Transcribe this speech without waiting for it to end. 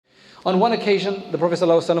On one occasion, the Prophet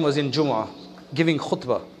ﷺ was in Jumu'ah, giving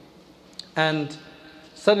khutbah. And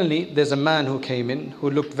suddenly, there's a man who came in, who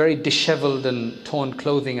looked very disheveled and torn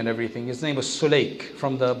clothing and everything. His name was Sulaik,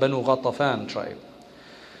 from the Banu Ghatafan tribe.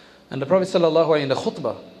 And the Prophet ﷺ, in the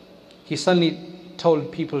khutbah, he suddenly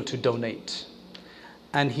told people to donate.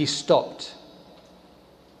 And he stopped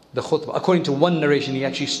the khutbah. According to one narration, he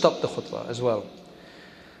actually stopped the khutbah as well.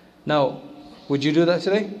 Now, would you do that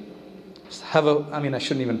today? I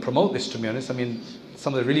shouldn't even promote this, to be honest.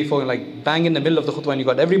 Some of the really folk, like bang in the middle of the khutbah and you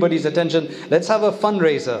got everybody's attention. Let's have a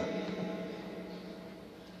fundraiser.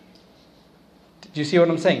 Do you see what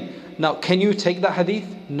I'm saying? Now, can you take that hadith?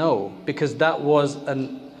 No, because that was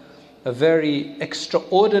a very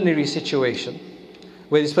extraordinary situation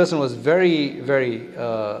where this person was very, very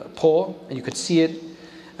poor, and you could see it.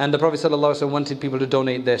 And the Prophet ﷺ wanted people to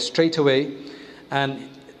donate there straight away. And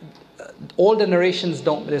all the narrations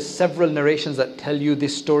there's several narrations that tell you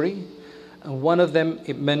this story. And one of them,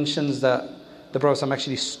 it mentions that the Prophet ﷺ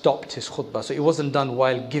actually stopped his khutbah. So it wasn't done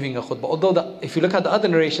while giving a khutbah. Although if you look at the other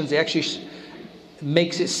narrations, it actually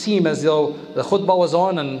makes it seem as though the khutbah was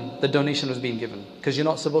on and the donation was being given. Because you're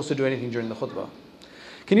not supposed to do anything during the khutbah.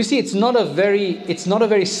 Can you see, it's not a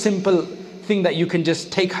very simple thing that you can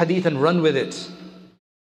just take hadith and run with it.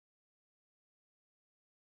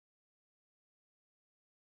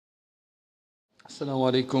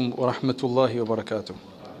 Assalamu alaikum wa rahmatullahi wa barakatuh.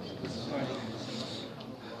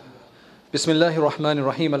 Bismillahir Rahmanir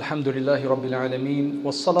Rahim. Alhamdulillahi Rabbil Alameen.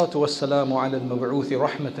 Wassalatu wassalamu ala al-mab'uthi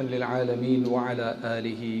rahmatan lil alameen wa ala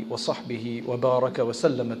alihi wa sahbihi wa baraka wa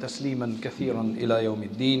sallama tasliman kathiran ila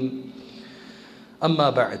yawmiddin.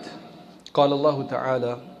 Amma ba'd. Qala Allah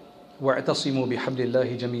ta'ala wa'tasimu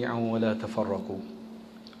bihablillahi jami'an wa la tafarraqu.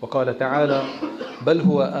 وقال تعالى بل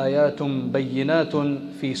هو آيات بينات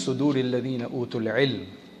في صدور الذين أوتوا العلم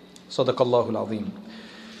صدق الله العظيم.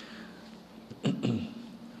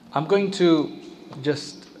 I'm going to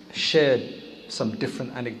just share some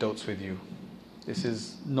different anecdotes with you. This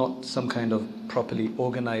is not some kind of properly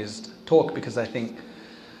organized talk, because I think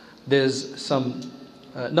there's some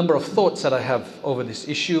number of thoughts that I have over this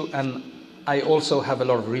issue, and I also have a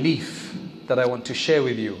lot of relief that I want to share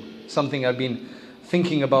with you. Something I've been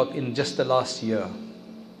thinking about in just the last year.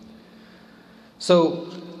 So,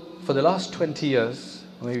 for the last 20 years,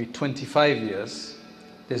 or maybe 25 years,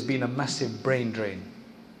 there's been a massive brain drain.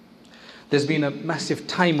 There's been a massive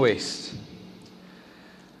time waste.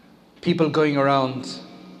 People going around,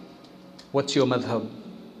 what's your madhhab?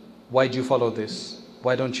 Why do you follow this?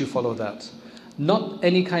 Why don't you follow that? Not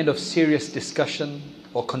any kind of serious discussion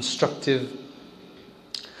or constructive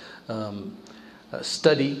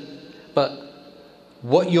study, but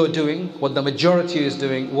what you're doing, what the majority is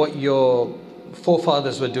doing, what your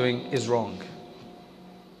forefathers were doing is wrong.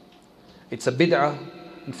 It's a bid'ah.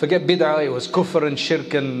 And forget bid'ah, it was kufr and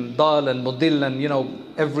shirk and dal and mudil and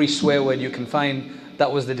every swear word you can find.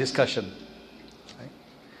 That was the discussion. Right?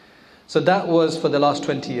 So that was for the last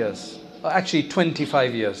 20 years. Actually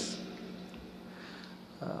 25 years.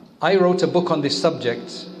 I wrote a book on this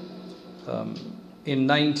subject in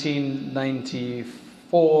 1994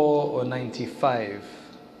 or 95. I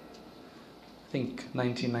think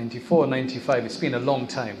 1994, 95. It's been a long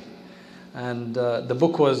time. And the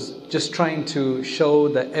book was just trying to show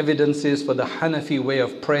the evidences for the Hanafi way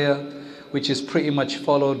of prayer, which is pretty much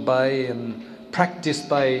followed by and practiced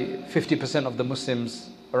by 50% of the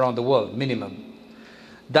Muslims around the world, minimum.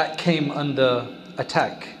 That came under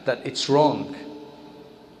attack, that it's wrong.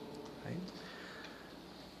 Right?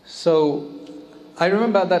 So I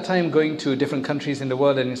remember at that time going to different countries in the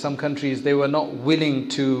world, and in some countries they were not willing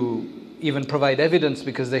to even provide evidence,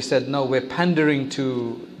 because they said, no, we're pandering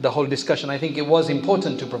to the whole discussion. I think it was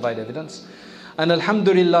important to provide evidence. And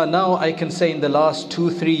alhamdulillah, now I can say in the last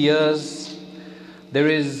 2-3 years, there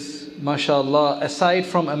is, mashallah, aside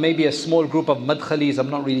from maybe a small group of madkhalis,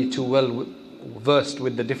 I'm not really too well versed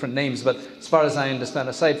with the different names, but as far as I understand,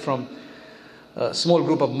 aside from a small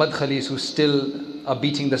group of madkhalis who still are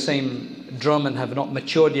beating the same drum and have not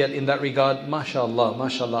matured yet in that regard, mashallah,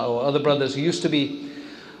 mashallah, or other brothers who used to be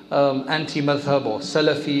anti-madhhab or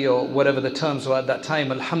Salafi or whatever the terms were at that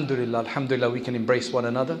time, alhamdulillah, alhamdulillah, we can embrace one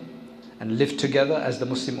another and live together as the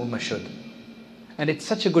Muslim Ummah should. And it's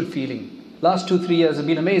such a good feeling. Last 2-3 years have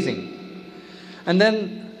been amazing. And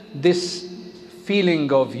then this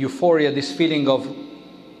feeling of euphoria, this feeling of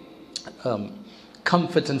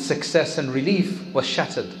comfort and success and relief was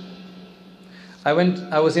shattered. I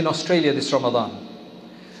was in Australia this Ramadan,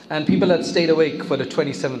 and people had stayed awake for the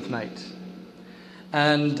 27th night.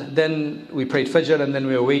 And then we prayed Fajr, and then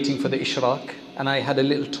we were waiting for the Ishraq, and I had a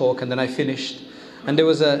little talk, and then I finished. And there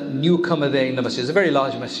was a newcomer there in the masjid. It's a very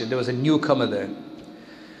large masjid. There was a newcomer there.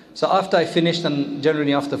 So after I finished, and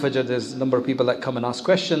generally after Fajr, there's a number of people that come and ask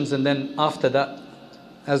questions. And then after that,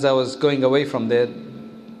 as I was going away from there,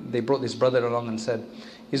 they brought this brother along and said,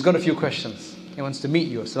 he's got a few questions. He wants to meet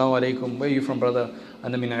you. Assalamu alaikum. Where are you from, brother?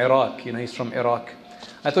 And I'm in Iraq. He's from Iraq.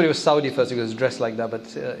 I thought he was Saudi first because he was dressed like that, but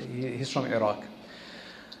he's from Iraq.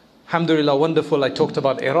 Alhamdulillah, wonderful. I talked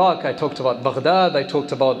about Iraq, I talked about Baghdad, I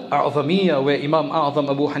talked about A'zamiyya, where Imam A'zam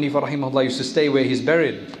Abu Hanifa rahimahullah used to stay, where he's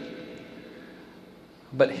buried.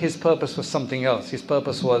 But his purpose was something else. His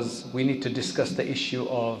purpose was, we need to discuss the issue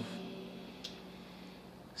of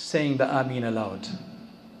saying the Ameen aloud.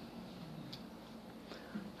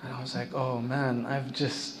 And I was like, oh man,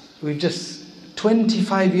 we've just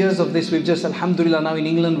 25 years of this, we've just, alhamdulillah, now in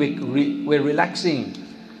England we're relaxing.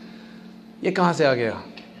 Ye kahan se aa gaya?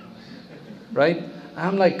 Right?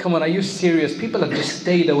 I'm like, come on, are you serious? People have just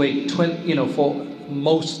stayed awake for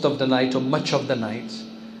most of the night or much of the night.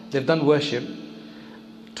 They've done worship.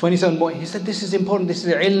 27 more. He said, this is important, this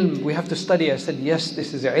is ilm, we have to study. I said, yes,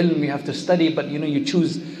 this is ilm, we have to study, but you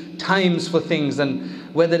choose times for things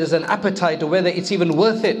and whether there's an appetite or whether it's even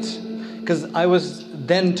worth it. Because I was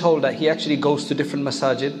then told that he actually goes to different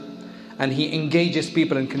masajid and he engages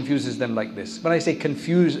people and confuses them like this. When I say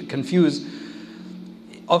confuse,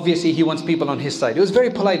 obviously he wants people on his side. It was very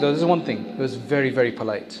polite though, this is one thing. It was very, very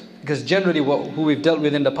polite. Because generally who we've dealt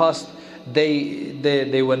with in the past,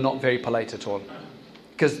 they were not very polite at all.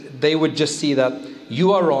 Because they would just see that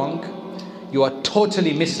you are wrong, you are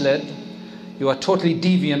totally misled, you are totally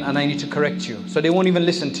deviant and I need to correct you. So they won't even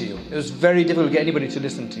listen to you. It was very difficult to get anybody to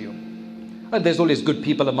listen to you. But there's always good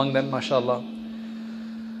people among them, mashallah.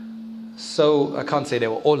 So I can't say they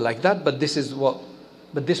were all like that, but this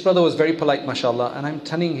brother was very polite, mashallah. And I'm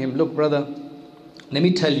telling him, look brother, let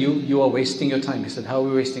me tell you, you are wasting your time. He said, how are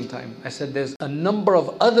we wasting time? I said, there's a number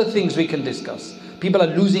of other things we can discuss. People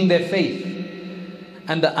are losing their faith.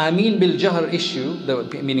 And the Ameen bil Jahr issue,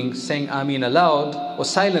 meaning saying Ameen aloud or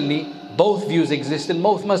silently, both views exist in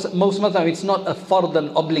most madhhab. It's not a fard, an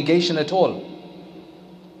obligation at all.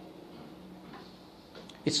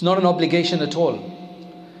 It's not an obligation at all.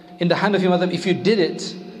 In the Hanafi madhhab, if you did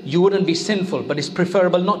it, you wouldn't be sinful, but it's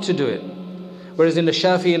preferable not to do it. Whereas in the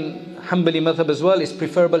Shafi and Hanbali madhhab as well, it's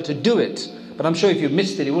preferable to do it. But I'm sure if you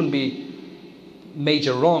missed it, it wouldn't be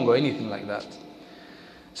major wrong or anything like that.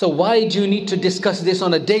 So why do you need to discuss this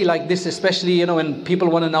on a day like this, especially when people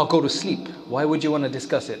want to now go to sleep? Why would you want to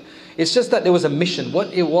discuss it? It's just that there was a mission.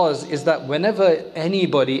 What it was is that whenever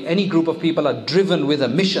anybody, any group of people are driven with a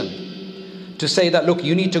mission to say that, look,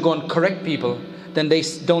 you need to go and correct people, then they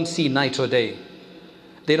don't see night or day.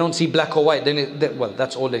 They don't see black or white. Well,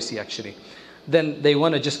 that's all they see actually. Then they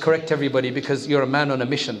want to just correct everybody because you're a man on a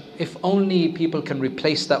mission. If only people can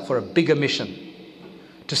replace that for a bigger mission,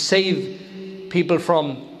 to save people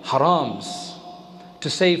from harams, to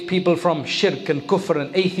save people from shirk and kufr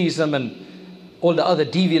and atheism and all the other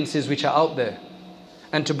deviances which are out there,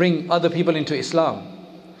 and to bring other people into Islam.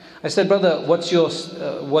 I said, brother, what's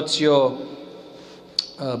your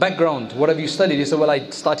background? What have you studied? He said, well, I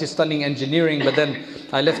started studying engineering, but then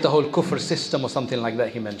I left the whole kufr system or something like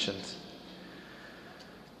that, he mentioned.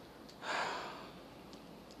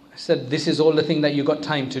 I said, this is all the thing that you got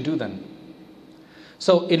time to do then.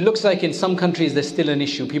 So it looks like in some countries there's still an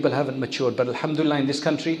issue. People haven't matured. But alhamdulillah, in this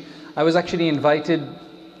country, I was actually invited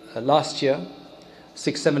last year,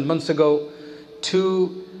 6-7 months ago,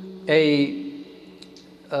 to a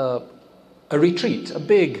retreat, a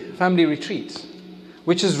big family retreat,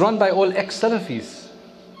 which is run by all ex-Salafis,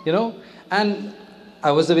 And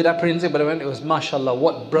I was a bit apprehensive, but I went, it was mashallah,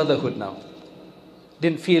 what brotherhood now.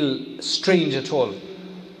 Didn't feel strange at all.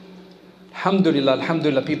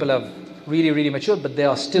 Alhamdulillah, people have really, really matured, but there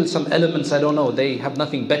are still some elements, I don't know, they have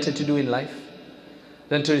nothing better to do in life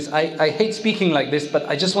than to this. I hate speaking like this, but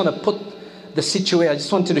I just want to put the situation, I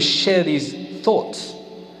just wanted to share these thoughts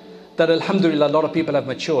that alhamdulillah, a lot of people have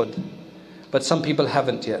matured, but some people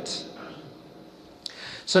haven't yet.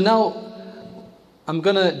 So now, I'm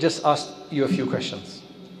going to just ask you a few questions.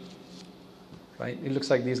 Right? It looks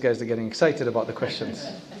like these guys are getting excited about the questions.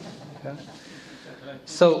 Yeah?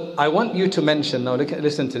 So I want you to mention, now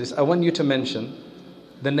listen to this, I want you to mention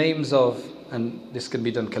the names of, and this can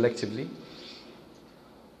be done collectively.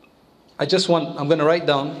 I'm going to write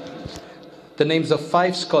down the names of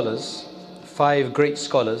 5 scholars, 5 great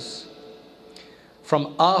scholars,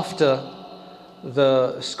 from after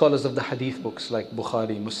the scholars of the hadith books like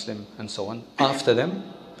Bukhari, Muslim and so on, after them,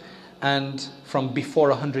 and from before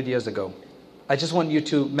 100 years ago. I just want you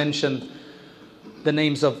to mention the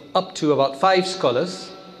names of up to about 5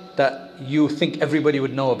 scholars that you think everybody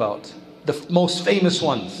would know about. the most famous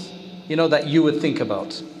ones, that you would think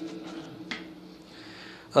about.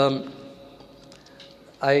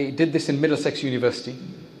 I did this in Middlesex University,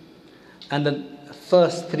 and the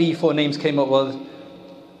first 3-4 names came up was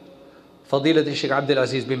Fadilat Sheikh Abdul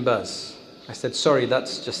Aziz bin Baz. I said, sorry,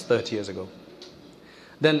 that's just 30 years ago.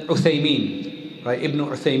 Then Uthaymeen, right? Ibn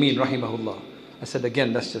Uthaymeen, rahimahullah. I said,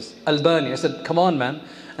 again, that's just Albani. I said, come on, man.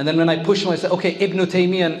 And then when I pushed him, I said, okay, Ibn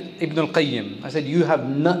Taymiyyah and Ibn al-Qayyim. I said,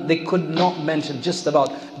 they could not mention just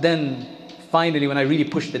about. Then finally, when I really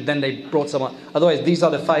pushed it, then they brought someone. Otherwise, these are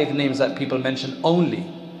the 5 names that people mention only,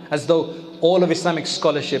 as though all of Islamic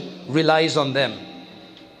scholarship relies on them.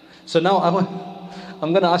 So now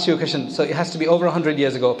I'm going to ask you a question. So it has to be over 100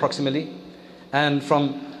 years ago, approximately, and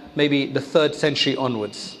from maybe the 3rd century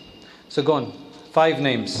onwards. So go on. 5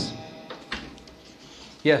 names.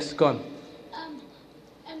 Yes, go on.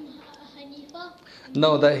 Hanifa?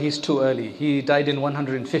 No, that he's too early. He died in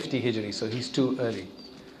 150 Hijri, so he's too early.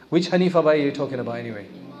 Which Hanifa are you talking about anyway?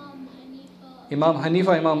 Imam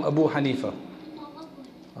Hanifa. Imam Hanifa, Imam Abu Hanifa. Imam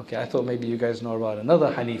Abu. Okay, I thought maybe you guys know about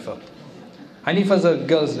another Hanifa. Hanifa is a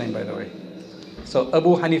girl's name, by the way. So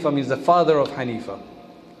Abu Hanifa means the father of Hanifa.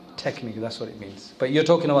 Technically, that's what it means. But you're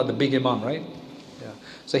talking about the big Imam, right? Yeah.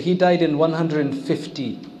 So he died in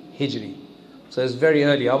 150 Hijri. So it's very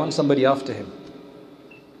early. I want somebody after him.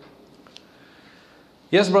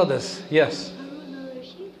 Yes, brothers. Yes.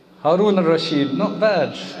 Harun al-Rashid. Not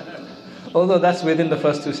bad. Although that's within the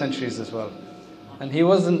first 2 centuries as well. And he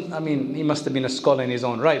wasn't, he must have been a scholar in his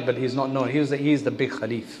own right, but he's not known. He's the big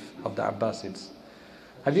Khalif of the Abbasids.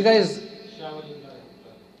 Have you guys...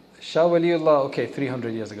 Shah Waliullah, okay,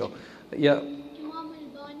 300 years ago. Yeah. Imam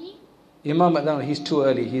al-Bani. Imam, no, he's too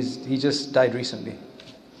early. He just died recently.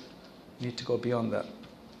 You need to go beyond that.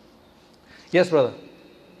 Yes, brother.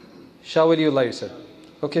 Shah Waliullah, you said.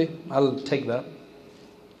 Okay, I'll take that.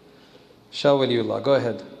 Shah Waliullah, go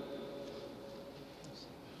ahead.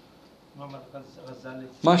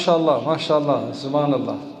 MashaAllah, MashaAllah,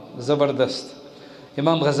 Subhanallah, Zabardast.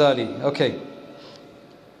 Imam Ghazali, okay.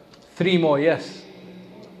 3 more, yes.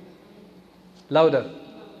 Louder.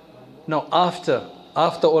 No, after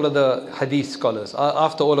all of the hadith scholars,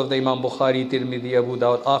 after all of the Imam Bukhari, Tirmidhi, Abu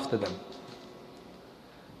Dawud, after them.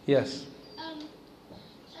 Yes.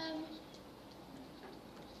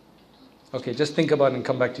 Okay, just think about it and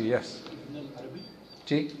come back to you. Yes.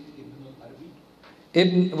 Ji?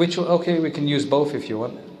 Ibn, which one? Okay, we can use both if you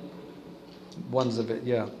want. One's a bit,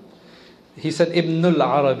 yeah. He said Ibn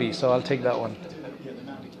al-Arabi, so I'll take that one.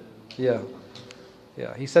 Yeah.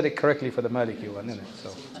 Yeah, he said it correctly for the Maliki one, isn't it?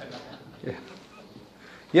 So, yeah.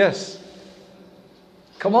 Yes.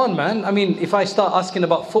 Come on, man. If I start asking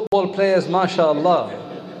about football players, mashallah,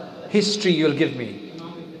 history you'll give me.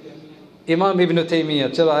 Imam Ibn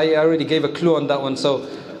Taymiyyah. I already gave a clue on that one, so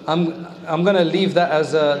I'm going to leave that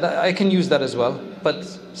as I can use that as well. But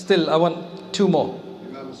still, I want 2 more.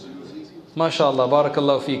 MashaAllah,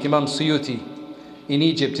 barakallahu feek. Imam Suyuti in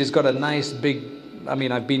Egypt. He's got a nice big,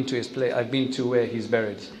 I've been to his place. I've been to where he's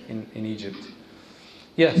buried in Egypt.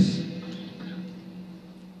 Yes.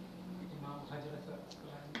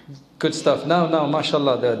 Good stuff. Now,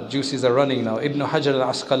 mashallah, the juices are running now. Ibn Hajar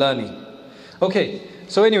al-Asqalani. Okay,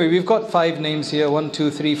 so anyway, we've got 5 names here. 1,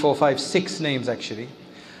 2, 3, 4, 5, 6 names actually.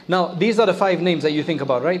 Now, these are the 5 names that you think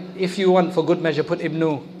about, right? If you want, for good measure, put Ibn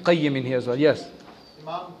Qayyim in here as well. Yes?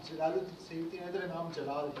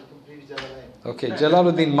 Okay,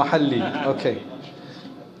 Jalaluddin Mahalli. Okay.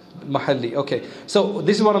 Mahalli. Okay. So,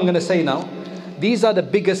 this is what I'm going to say now. These are the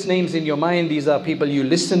biggest names in your mind. These are people you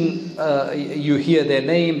listen, you hear their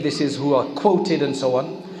name. This is who are quoted and so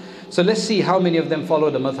on. So, let's see how many of them follow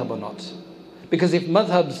the madhhab or not. Because if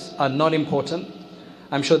madhabs are not important,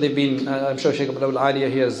 I'm sure Shaykh Abdul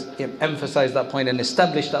Aliyah here has emphasized that point and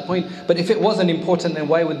established that point. But if it wasn't important, then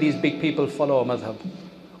why would these big people follow a madhab?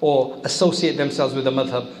 Or associate themselves with a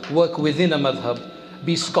madhab, work within a madhab,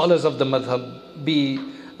 be scholars of the madhab, be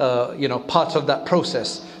part of that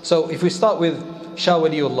process. So if we start with Shah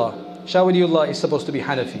Waliullah. Shah Waliullah is supposed to be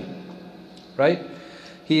Hanafi. Right?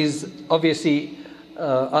 He's obviously,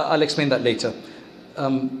 I'll explain that later.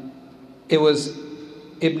 It was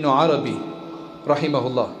Ibn Arabi,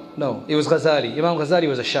 rahimahullah. No, it was Ghazali. Imam Ghazali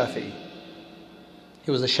was a Shafi'i.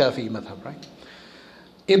 He was a Shafi'i madhab, right?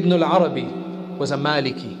 Ibn al-Arabi was a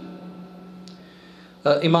Maliki.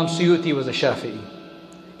 Imam Suyuti was a Shafi'i.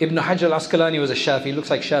 Ibn Hajar al-Asqalani was a Shafi'i. Looks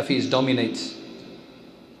like Shafi'is dominate,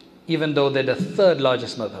 even though they're the 3rd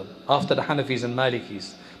largest madhab after the Hanafis and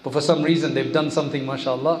Malikis. But for some reason they've done something,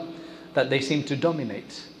 mashallah, that they seem to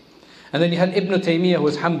dominate. And then you had Ibn Taymiyyah, who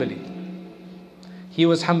was Hanbali. He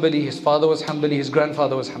was Hanbali, his father was Hanbali, his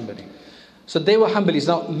grandfather was Hanbali. So they were Hanbalis.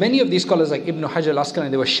 Now, many of these scholars like Ibn Hajar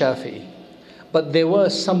al-Asqalani, they were Shafi'i. But there were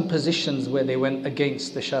some positions where they went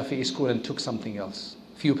against the Shafi'i school and took something else.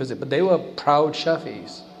 Few positions. But they were proud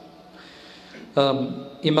Shafi'is.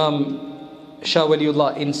 Imam Shah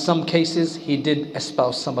Waliullah, in some cases, he did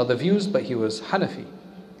espouse some other views, but he was Hanafi.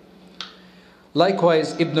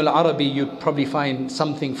 Likewise, Ibn al-Arabi, you'd probably find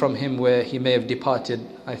something from him where he may have departed.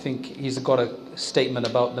 I think he's got a statement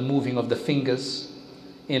about the moving of the fingers.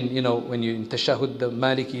 When you in Tashahud, the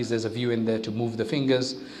Malikis, there's a view in there to move the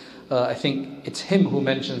fingers. I think it's him who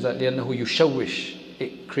mentions that لأنه يشوش,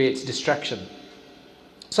 it creates distraction.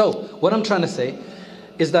 So, what I'm trying to say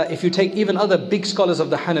is that if you take even other big scholars of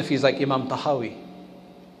the Hanafis like Imam Tahawi,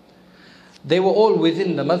 they were all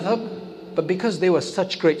within the madhhab, but because they were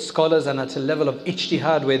such great scholars and at a level of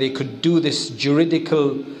ijtihad where they could do this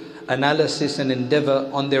juridical analysis and endeavor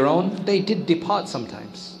on their own, they did depart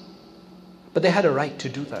sometimes. But they had a right to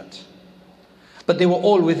do that. But they were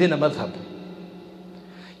all within a madhhab.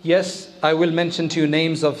 Yes, I will mention to you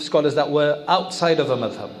names of scholars that were outside of a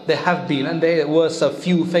madhhab. There have been, and there were a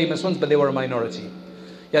few famous ones, but they were a minority.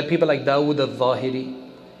 You had people like Dawood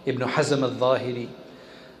al-Zahiri, Ibn Hazm al-Zahiri,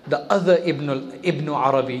 the other Ibn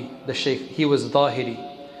Arabi, the Shaykh, he was Zahiri.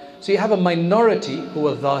 So you have a minority who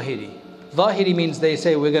were Zahiri. Zahiri means they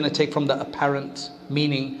say we're going to take from the apparent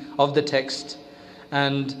meaning of the text.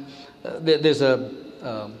 And there's a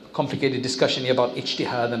complicated discussion here about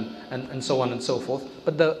ijtihad and so on and so forth.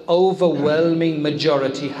 But the overwhelming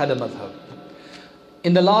majority had a madhhab.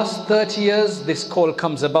 In the last 30 years, this call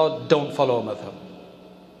comes about, don't follow a madhhab.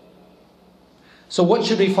 So what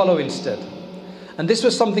should we follow instead? And this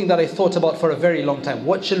was something that I thought about for a very long time.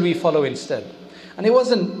 What should we follow instead? And it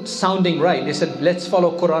wasn't sounding right. They said, let's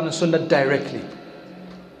follow Quran and Sunnah directly.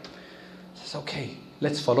 I said, okay,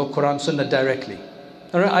 let's follow Quran and Sunnah directly.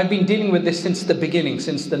 All right, I've been dealing with this since the beginning,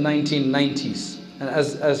 since the 1990s, and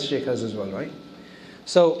as Sheikh has as well, right?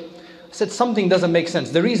 So I said something doesn't make sense.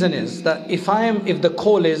 The reason is that if the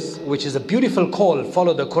call is, which is a beautiful call,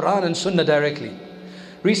 follow the Quran and Sunnah directly.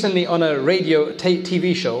 Recently on a radio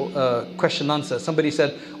TV show, question answer, somebody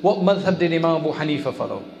said, what madhhab did Imam Abu Hanifa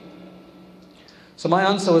follow? So my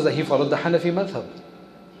answer was that he followed the Hanafi madhhab,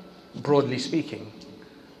 broadly speaking.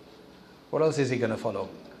 What else is he going to follow?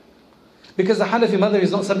 Because the Hanafi madhhab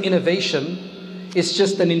is not some innovation, it's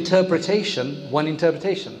just an interpretation, one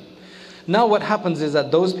interpretation. Now what happens is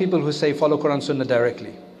that those people who say follow Quran Sunnah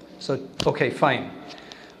directly, so okay, fine.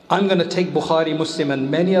 I'm going to take Bukhari, Muslim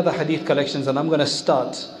and many other hadith collections and I'm going to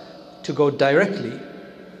start to go directly,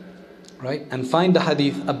 right, and find the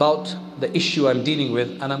hadith about the issue I'm dealing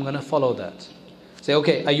with and I'm going to follow that. Say,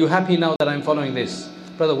 okay, are you happy now that I'm following this?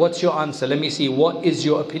 Brother, what's your answer? Let me see, what is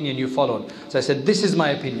your opinion you followed? So I said, this is my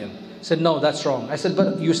opinion. He said, no, that's wrong. I said,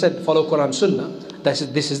 but you said follow Quran Sunnah.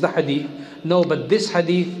 This is the hadith. No, but this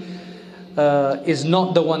hadith is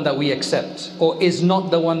not the one that we accept, or is not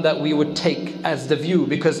the one that we would take as the view,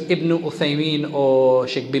 because Ibn Uthaymeen or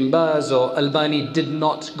Sheikh bin Baz or Albani did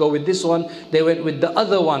not go with this one, they went with the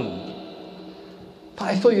other one. But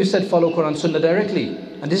I thought you said follow Quran Sunnah directly,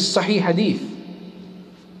 and this is Sahih Hadith.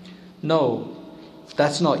 No,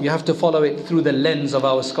 that's not. You have to follow it through the lens of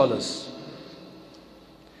our scholars.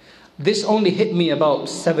 This only hit me about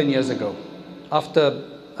 7 years ago, after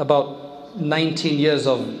about 19 years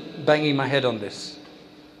of banging my head on this,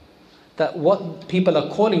 that what people are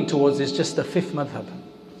calling towards is just the fifth madhab.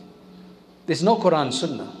 There's no Quran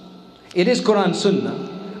Sunnah. It is Quran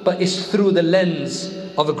Sunnah, but it's through the lens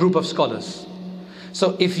of a group of scholars.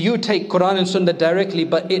 So if you take Quran and Sunnah directly,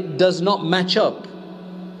 but it does not match up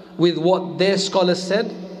with what their scholars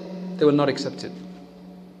said, they will not accept it.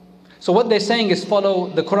 So what they're saying is follow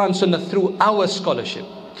the Quran Sunnah through our scholarship,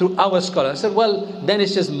 through our scholars. I said, well, then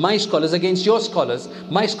it's just my scholars against your scholars.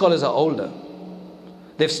 My scholars are older.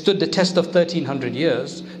 They've stood the test of 1300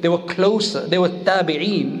 years. They were closer. They were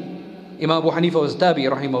tabi'een. Imam Abu Hanifa was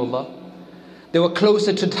tabi'i, rahimahullah. They were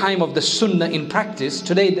closer to the time of the Sunnah in practice.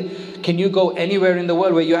 Today, can you go anywhere in the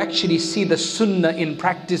world where you actually see the Sunnah in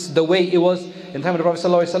practice the way it was in the time of the Prophet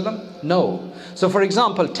ﷺ? No. So for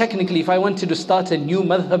example, technically, if I wanted to start a new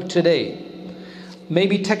madhab today,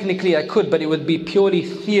 maybe technically I could, but it would be purely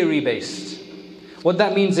theory based. What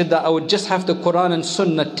that means is that I would just have the Quran and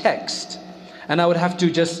Sunnah text, and I would have to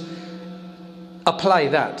just apply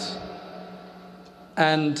that.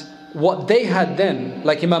 And what they had then,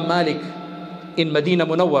 like Imam Malik in Medina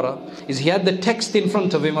Munawwara, is he had the text in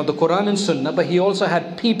front of him of the Quran and Sunnah, but he also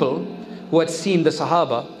had people who had seen the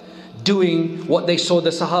Sahaba doing what they saw the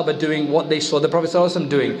Sahaba doing, what they saw the Prophet ﷺ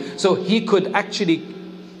doing. So he could actually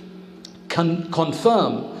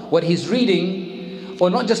confirm what he's reading, or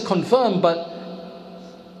not just confirm, but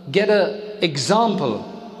get a example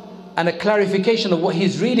and a clarification of what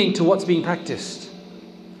he's reading to what's being practiced.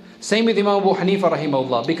 Same with Imam Abu Hanifa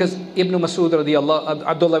rahimahullah, because Ibn Masud radiyallahu,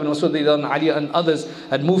 Abdullah ibn Masud radiyallahu, Ali and others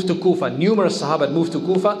had moved to Kufa. Numerous Sahaba had moved to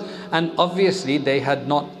Kufa, and obviously they had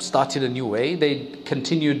not started a new way. They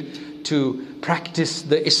continued to practice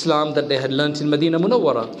the Islam that they had learnt in Medina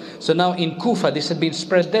Munawwara. So now in Kufa, this had been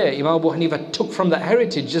spread there. Imam Abu Hanifa took from that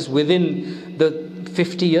heritage just within the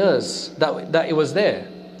 50 years that it was there.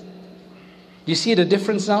 Do you see the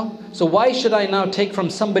difference now? So why should I now take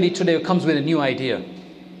from somebody today who comes with a new idea?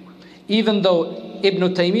 Even though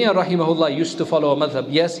Ibn Taymiyyah rahimahullah used to follow a madhhab,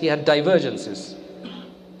 yes, he had divergences.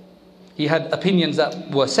 He had opinions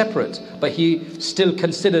that were separate, but he still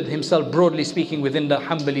considered himself, broadly speaking, within the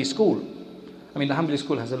Hanbali school. I mean, the Hanbali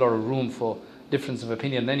school has a lot of room for difference of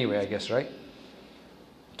opinion anyway, I guess, right?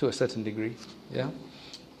 To a certain degree, yeah?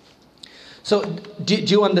 So, do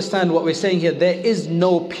you understand what we're saying here? There is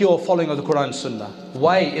no pure following of the Quran and Sunnah.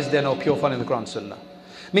 Why is there no pure following of the Quran and Sunnah?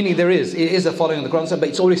 Meaning it is a following of the Quran and Sunnah, but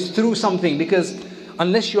it's always through something, because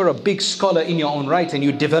unless you're a big scholar in your own right and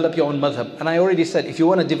you develop your own madhhab, and I already said, if you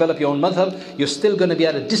want to develop your own madhhab, you're still going to be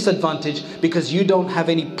at a disadvantage because you don't have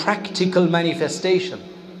any practical manifestation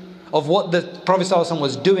of what the Prophet ﷺ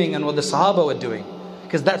was doing and what the Sahaba were doing,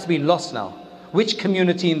 because that's been lost now. Which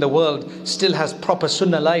community in the world still has proper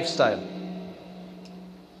Sunnah lifestyle?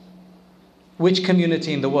 Which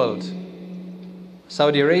community in the world?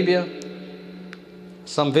 Saudi Arabia,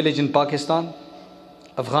 some village in Pakistan,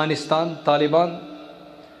 Afghanistan, Taliban,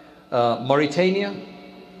 Mauritania.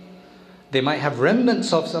 They might have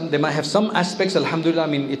remnants of some, they might have some aspects, alhamdulillah, I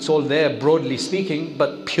mean, it's all there broadly speaking,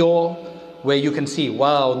 but pure, where you can see,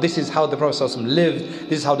 wow, this is how the Prophet ﷺ lived,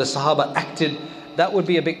 this is how the Sahaba acted. That would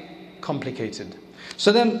be a bit complicated.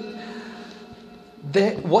 So then,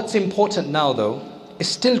 what's important now though, is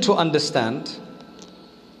still to understand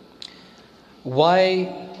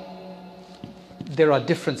why there are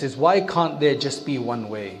differences. Why can't there just be one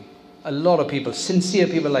way? A lot of people, sincere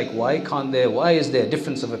people, like, why is there a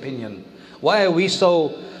difference of opinion? Why are we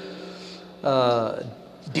so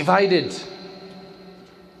divided?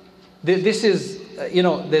 This is,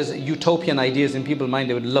 there's utopian ideas in people's mind.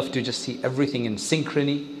 They would love to just see everything in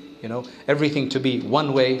synchrony, everything to be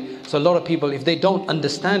one way. So a lot of people, if they don't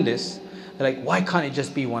understand this, they're like, why can't it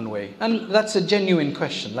just be one way? And that's a genuine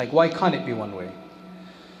question. Like, why can't it be one way?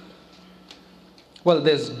 Well,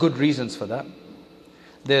 there's good reasons for that.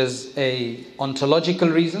 There's a ontological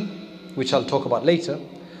reason, which I'll talk about later,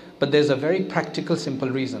 but there's a very practical, simple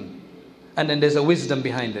reason. And then there's a wisdom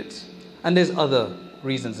behind it. And there's other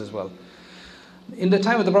reasons as well. In the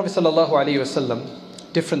time of the Prophet ﷺ,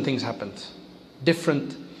 different things happened.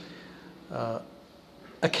 Different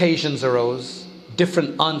occasions arose.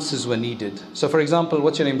 Different answers were needed. So for example,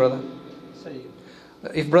 what's your name, brother? Saeed.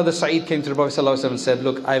 If brother Saeed came to the Prophet ﷺ and said,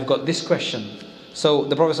 look, I've got this question. So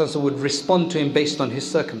the Prophet ﷺ would respond to him based on his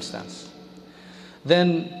circumstance.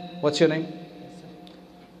 Then, what's your name?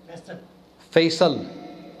 Faisal.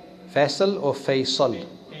 Faisal or Faisal?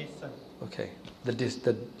 Faisal. Okay. The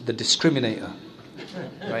discriminator.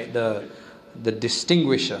 Right? The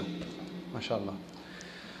distinguisher. MashaAllah.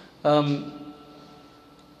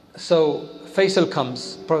 So Faisal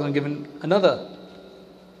comes, Prophet given another,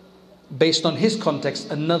 based on his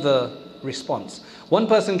context, another response. One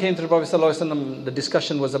person came to the Prophet ﷺ, the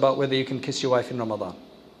discussion was about whether you can kiss your wife in Ramadan.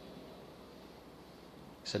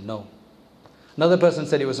 He said no. Another person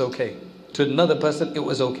said it was okay. To another person, it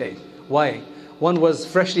was okay. Why? One was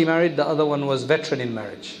freshly married, the other one was veteran in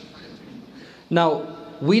marriage. Now,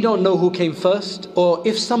 we don't know who came first, or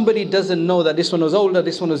if somebody doesn't know that this one was older,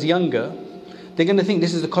 this one was younger, they're going to think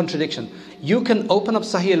this is a contradiction. You can open up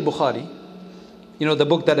Sahih al-Bukhari, the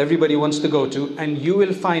book that everybody wants to go to, and you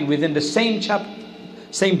will find within the same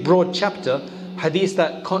broad chapter, hadiths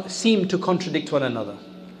that seem to contradict one another.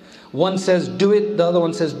 One says do it, the other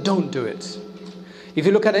one says don't do it. If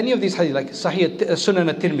you look at any of these hadiths, like Sahih Sunan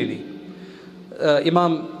al-Tirmidhi,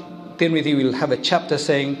 Imam Tirmidhi will have a chapter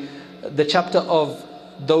saying, the chapter of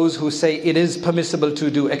those who say it is permissible to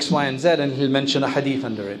do X, Y, and Z, and he'll mention a hadith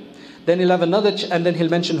under it. Then he'll have another, and then he'll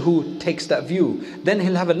mention who takes that view. Then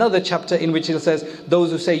he'll have another chapter in which he says, those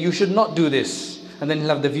who say you should not do this. And then he'll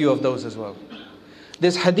have the view of those as well.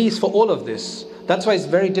 There's hadith for all of this. That's why it's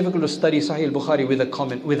very difficult to study Sahih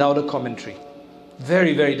al-Bukhari without a commentary.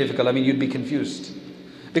 Very, very difficult. I mean, you'd be confused.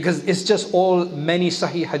 Because it's just all many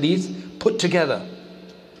Sahih hadith put together.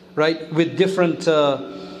 Right? With different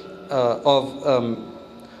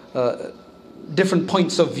different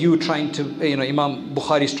points of view, trying to, Imam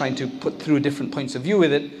Bukhari is trying to put through different points of view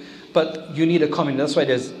with it, but you need a comment. That's why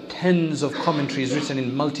there's tens of commentaries written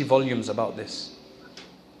in multi-volumes about this.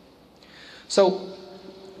 So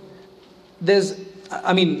there's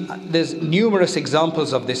numerous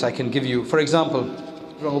examples of this I can give you. For example,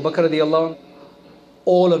 Abu Bakr radiallahu anhu,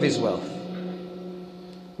 all of his wealth,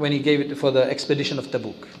 when he gave it for the expedition of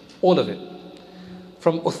Tabuk, all of it.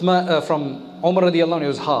 From Umar radiallahu anhu, it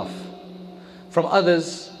was half. From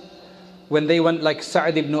others, when they went, like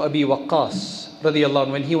Sa'd ibn Abi Waqqas radiallahu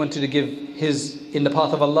anhu, when he wanted to give his in the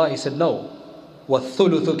path of Allah, he said no.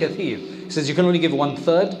 وَالثُّلُثُ كَثِيرٌ. He says you can only give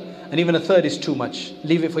 1/3, and even 1/3 is too much.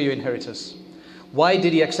 Leave it for your inheritors. Why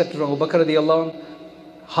did he accept it from Abu Bakr radiallahu anhu,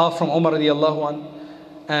 half from Umar radiallahu anhu,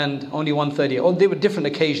 and only 1/3? Oh, they were different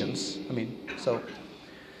occasions. So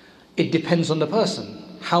it depends on the person,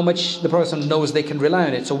 how much the person knows they can rely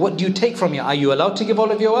on it. So what do you take from here? Are you allowed to give all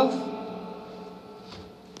of your wealth?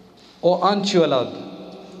 Or aren't you allowed?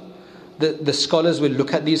 The scholars will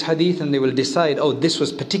look at these hadith and they will decide, oh, this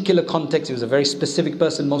was particular context, it was a very specific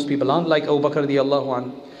person. Most people aren't like Abu Bakr radiallahu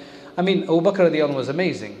anhu. Abu Bakr radiallahu anhu was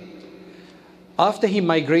amazing. After he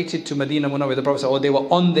migrated to Medina Munawwara, the Prophet said, they were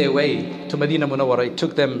on their way to Medina Munawwara. It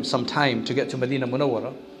took them some time to get to Medina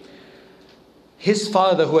Munawwara. His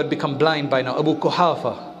father, who had become blind by now, Abu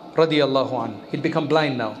Quhafa radiallahu anhu, he'd become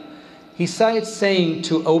blind now. He started saying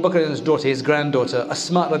to Abu Bakr and his daughter, his granddaughter,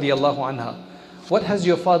 Asma radiallahu anha, what has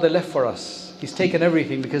your father left for us? He's taken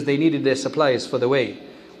everything because they needed their supplies for the way.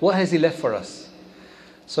 What has he left for us?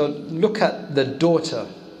 So look at the daughter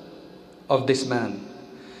of this man.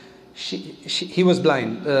 He was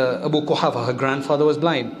blind. Abu Quhafa, her grandfather, was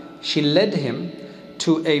blind. She led him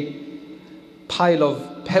to a pile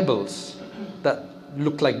of pebbles that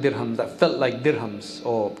looked like dirhams, that felt like dirhams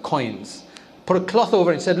or coins. Put a cloth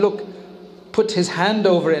over it and said, look, put his hand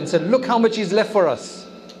over it and said, look how much he's left for us.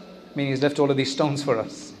 Meaning he's left all of these stones for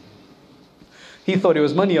us. He thought it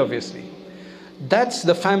was money, obviously. That's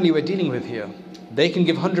the family we're dealing with here. They can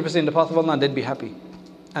give 100% in the path of Allah and they'd be happy.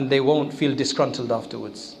 And they won't feel disgruntled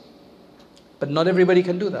afterwards. But not everybody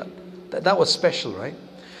can do that. That was special, right?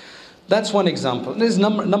 That's one example. There's a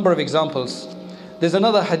number of examples. There's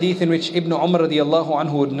another hadith in which Ibn Umar radiallahu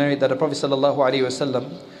anhu would narrate that the Prophet sallallahu alaihi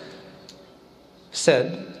wasallam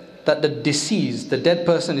said that the deceased, the dead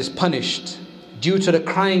person, is punished due to the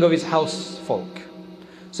crying of his house folk.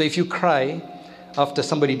 So if you cry after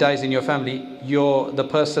somebody dies in your family, you're the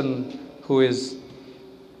person who has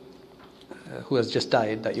just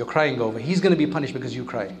died, that you're crying over, he's going to be punished because you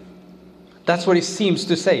cry. That's what it seems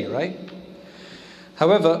to say, right?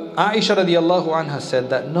 However, Aisha radiallahu anha said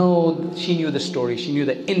that no, she knew the story, she knew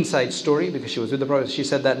the inside story because she was with the Prophet. She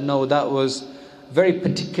said that no, that was a very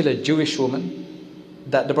particular Jewish woman,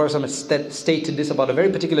 that the Prophet stated this about a very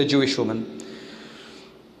particular Jewish woman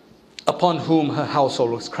upon whom her household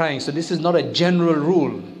was crying. So this is not a general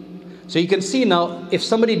rule. So you can see now, if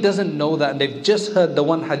somebody doesn't know that and they've just heard the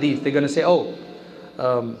one hadith, they're going to say,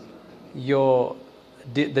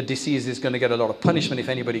 the deceased is going to get a lot of punishment if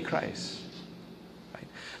anybody cries. Right?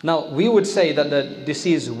 Now, we would say that the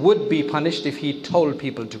deceased would be punished if he told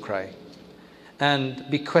people to cry and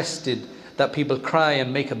bequested that people cry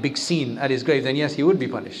and make a big scene at his grave. Then yes, he would be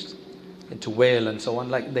punished, and to wail and so on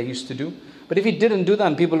like they used to do. But if he didn't do that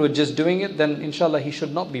and people were just doing it, then inshallah he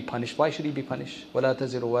should not be punished. Why should he be punished? وَلَا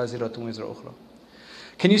تَزِرُ وَازِرَةٌ وِزْرَ أُخْرَى.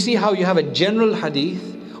 Can you see how you have a general hadith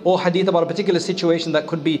or hadith about a particular situation that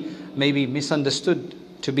could be maybe misunderstood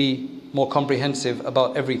to be more comprehensive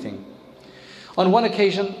about everything? On one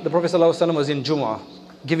occasion, the Prophet ﷺ was in Jumu'ah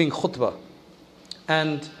giving khutbah,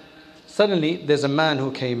 and suddenly there's a man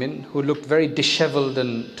who came in who looked very disheveled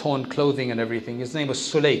and torn clothing and everything. His name was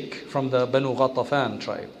Sulaik from the Banu Ghatafan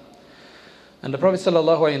tribe. And the Prophet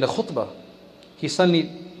ﷺ in the khutbah, he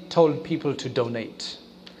suddenly told people to donate.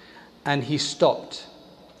 And he stopped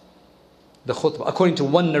the khutbah. According to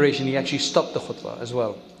one narration, he actually stopped the khutbah as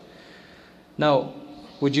well. Now,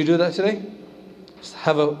 would you do that today?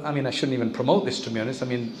 I shouldn't even promote this, to be honest.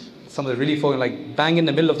 Some of the really folk, like bang in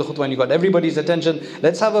the middle of the khutbah and you got everybody's attention.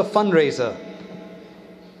 Let's have a fundraiser.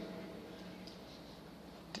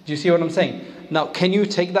 Do you see what I'm saying? Now, can you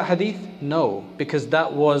take that hadith? No, because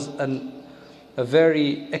that was a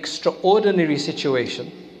very extraordinary situation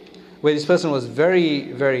where this person was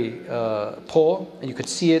very, very poor, and you could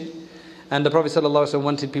see it. And the Prophet ﷺ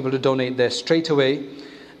wanted people to donate there straight away.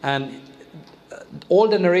 And all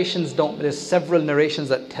the narrations there's several narrations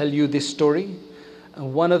that tell you this story.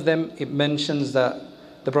 And one of them, it mentions that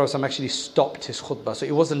the Prophet ﷺ actually stopped his khutbah. So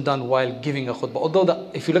it wasn't done while giving a khutbah. Although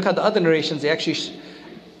if you look at the other narrations, it actually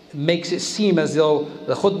makes it seem as though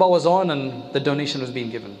the khutbah was on and the donation was being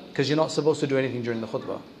given, because you're not supposed to do anything during the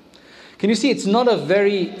khutbah. Can you see it's not a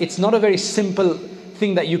very simple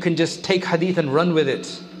thing that you can just take hadith and run with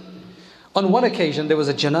it. On one occasion there was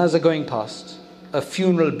a janazah going past, a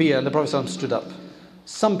funeral bier and the Prophet ﷺ stood up.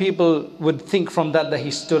 Some people would think from that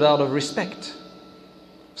he stood out of respect.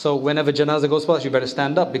 So whenever janazah goes past, you better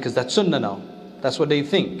stand up because that's sunnah now. That's what they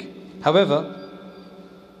think. However,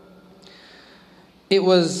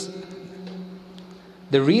 the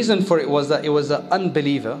reason for it was that it was an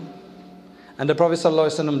unbeliever, and the Prophet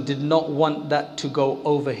ﷺ did not want that to go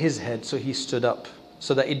over his head, so he stood up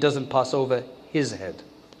so that it doesn't pass over his head.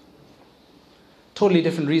 Totally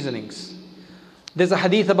different reasonings. There's a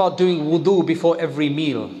hadith about doing wudu before every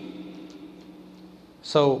meal.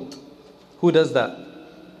 So, who does that?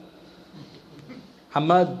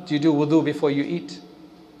 Hamad, do you do wudu before you eat?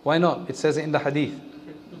 Why not? It says it in the hadith.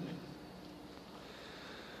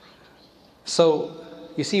 So,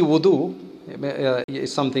 you see, wudu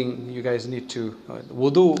is something you guys need to...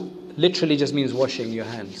 Wudu literally just means washing your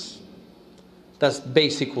hands. That's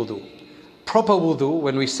basic wudu. Proper wudu,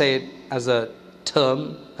 when we say it as a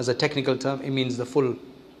term, as a technical term, it means the full,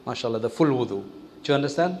 mashallah, the full wudu. Do you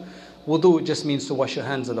understand? Wudu just means to wash your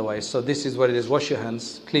hands otherwise. So this is what it is. Wash your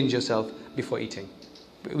hands, cleanse yourself before eating.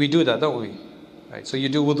 We do that, don't we? Right. So you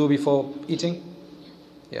do wudu before eating?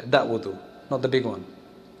 Yeah, that wudu, not the big one.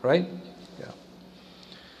 Right? Yeah.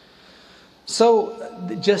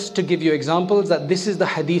 So just to give you examples, that this is the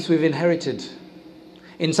hadith we've inherited.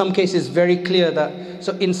 In some cases, very clear that...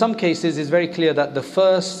 So in some cases, it's very clear that the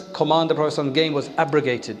first command the Prophet ﷺ gave was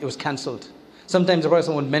abrogated. It was cancelled. Sometimes the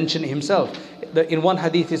Prophet ﷺ would mention it himself. In one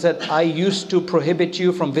hadith, he said, I used to prohibit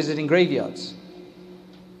you from visiting graveyards.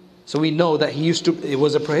 So we know that it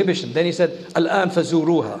was a prohibition. Then he said, Al-an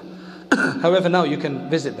fazuruha. However, now you can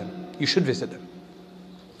visit them. You should visit them.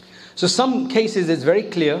 So some cases, it's very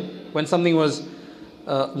clear when something was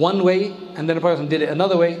one way and then the Prophet ﷺ did it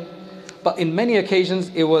another way. But in many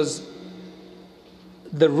occasions,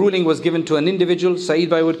 the ruling was given to an individual.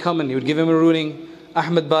 Saeed Bhai would come and he would give him a ruling.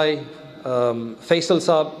 Ahmed Bhai, Faisal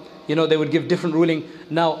Saab, they would give different ruling.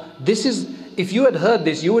 Now, if you had heard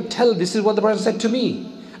this, you would tell, this is what the Prophet said to me.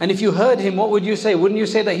 And if you heard him, what would you say? Wouldn't you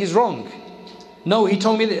say that he's wrong? No, he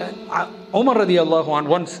told me that. Umar radiallahu anh,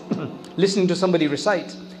 once listening to somebody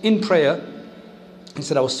recite in prayer, he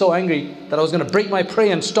said, I was so angry that I was going to break my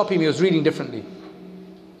prayer and stop him. He was reading differently.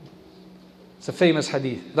 It's a famous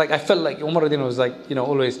hadith. I felt like Umar was like,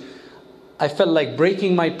 always, I felt like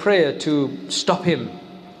breaking my prayer to stop him.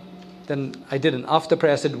 Then I didn't. After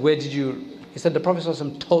prayer, I said, where did you... He said, the Prophet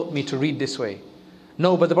ﷺ taught me to read this way.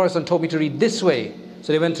 No, but the Prophet ﷺ taught me to read this way.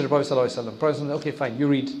 So they went to the Prophet ﷺ. The Prophet ﷺ said, okay, fine, you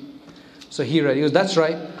read. So he read. He goes, that's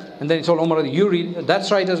right. And then he told Umar, you read.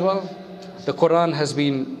 That's right as well. The Quran has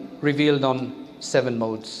been revealed on 7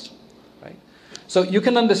 modes. Right? So you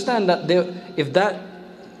can understand that if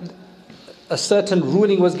a certain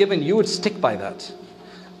ruling was given, you would stick by that.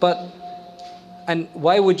 And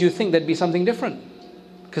why would you think there'd be something different?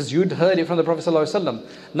 Because you'd heard it from the Prophet ﷺ.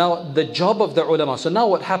 Now, the job of the ulama. So now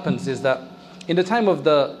what happens is that in the time of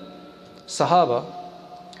the Sahaba,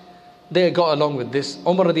 they got along with this.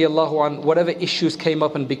 Umar radiallahu anh, whatever issues came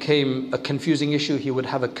up and became a confusing issue, he would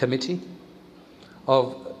have a committee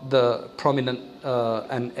of the prominent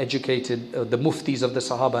and educated, the muftis of the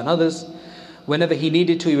Sahaba and others. Whenever he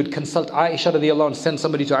needed to, he would consult Aisha radiallahu anh, send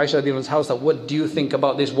somebody to Aisha radiallahu anh's house, that what do you think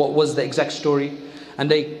about this? What was the exact story? And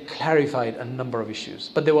they clarified a number of issues.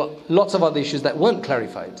 But there were lots of other issues that weren't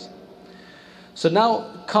clarified. So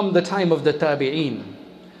now come the time of the tabi'een.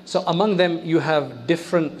 So among them you have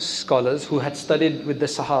different scholars who had studied with the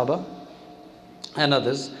Sahaba and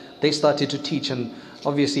others. They started to teach, and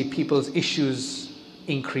obviously people's issues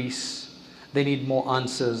increase. They need more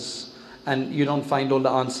answers. And you don't find all the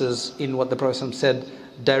answers in what the Prophet said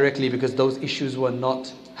directly, because those issues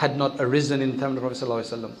had not arisen in the time of the Prophet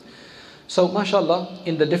ﷺ. So mashallah,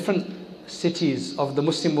 in the different cities of the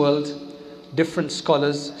Muslim world, different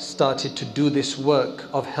scholars started to do this work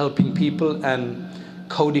of helping people and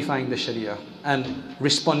codifying the Sharia and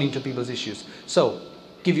responding to people's issues. So,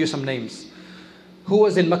 give you some names. Who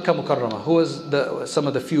was in Makkah Mukarramah? Who was some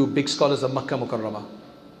of the few big scholars of Makkah Mukarramah?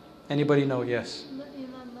 Anybody know? Yes.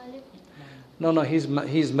 No, he's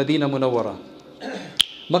Medina Munawwara.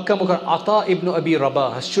 Makkah Mukarramah, Ata ibn Abi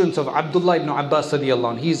Rabah, students of Abdullah ibn Abbas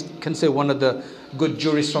radiallahu anh. He's considered one of the good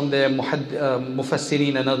jurists from there,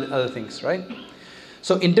 Mufassirin and other things, right?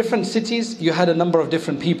 So in different cities, you had a number of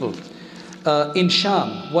different people. In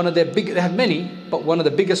Sham, they had many, but one of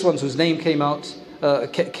the biggest ones whose name came out,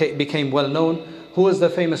 became well known. Who was the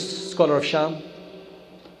famous scholar of Sham?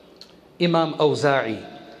 Imam Awza'i.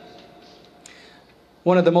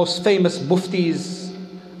 One of the most famous muftis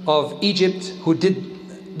of Egypt, who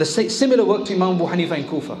did the similar work to Imam Abu Hanifa in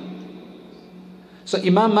Kufa. So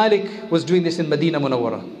Imam Malik was doing this in Medina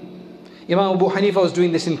Munawwara. Imam Abu Hanifa was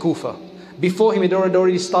doing this in Kufa. Before him, it had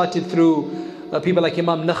already started through people like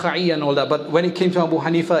Imam Nakha'i and all that. But when it came to Abu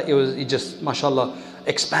Hanifa, it just, mashallah,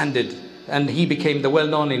 expanded. And he became the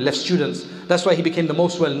well-known, he left students. That's why he became the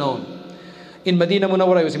most well-known. In Medina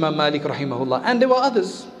Munawwara, it was Imam Malik rahimahullah. And there were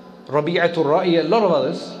others. Rabi'atul Ra'i, a lot of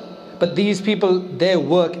others. But these people, their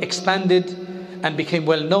work expanded and became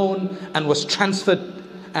well-known and was transferred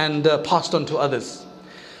and passed on to others.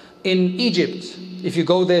 In Egypt, if you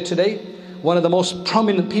go there today, one of the most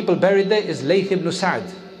prominent people buried there is Layth ibn Sa'd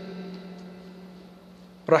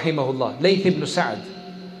rahimahullah. Layth ibn Sa'd.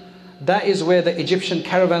 That is where the Egyptian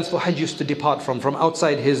caravans for Hajj used to depart from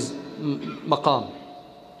outside his maqam.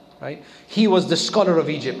 Right? He was the scholar of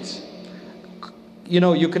Egypt. You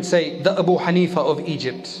know, you could say the Abu Hanifa of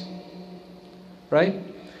Egypt. Right?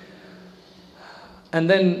 And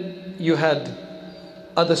then you had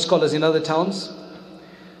other scholars in other towns.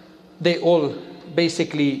 They all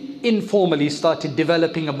basically informally started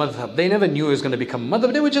developing a madhhab. They never knew it was going to become a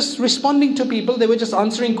madhhab. They were just responding to people. They were just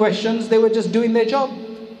answering questions. They were just doing their job.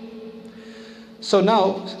 So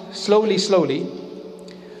now, slowly,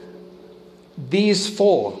 these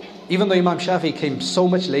four, even though Imam Shafi came so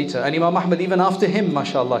much later, and Imam Ahmad even after him,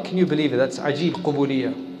 mashallah, can you believe it? That's ajib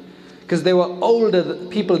qubuliyah. Because they were older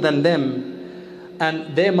people than them,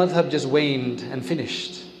 and their madhhab just waned and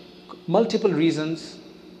finished. Multiple reasons.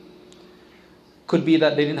 Could be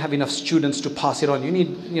that they didn't have enough students to pass it on. You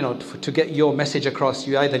need, to get your message across,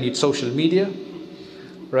 you either need social media,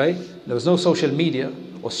 right? There was no social media,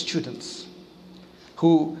 or students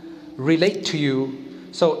who relate to you.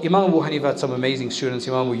 So Imam Abu Hanifa had some amazing students,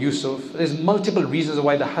 Imam Abu Yusuf. There's multiple reasons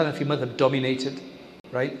why the Hanafi madhab dominated,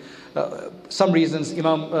 right? Some reasons,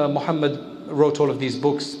 Imam Muhammad wrote all of these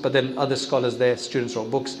books, but then other scholars, their students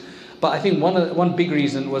wrote books. But I think one big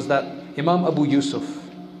reason was that Imam Abu Yusuf,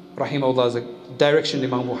 rahimahullah, is a direction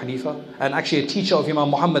of Imam Abu Hanifa, and actually a teacher of Imam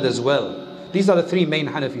Muhammad as well. These are the three main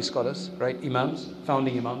Hanafi scholars, right? Imams,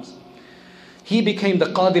 founding Imams. He became the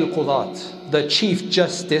Qadi al-Qudat, the Chief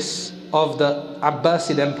Justice of the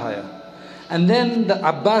Abbasid Empire. And then the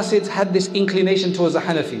Abbasids had this inclination towards the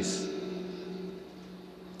Hanafis.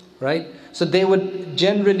 Right? So they would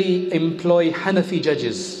generally employ Hanafi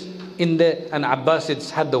judges in there, and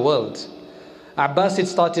Abbasids had the world. Abbasids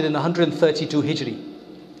started in 132 Hijri.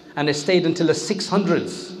 And they stayed until the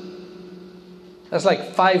 600s. That's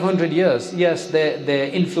like 500 years. Yes, their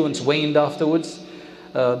influence waned afterwards,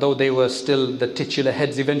 though they were still the titular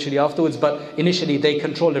heads eventually afterwards. But initially they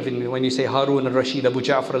controlled everything. When you say Harun al-Rashid, Abu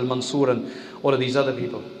Ja'far al-Mansur and all of these other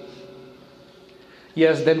people.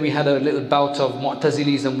 Yes, then we had a little bout of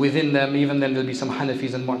Mu'tazilis, and within them, even then there'll be some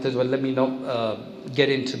Hanafis and Mu'tazilis. Well, let me not get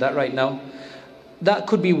into that right now. That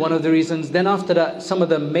could be one of the reasons. Then after that, some of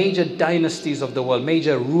the major dynasties of the world,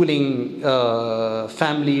 major ruling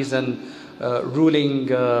families and ruling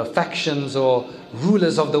factions or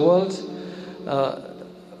rulers of the world.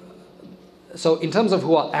 So in terms of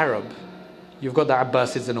who are Arab, you've got the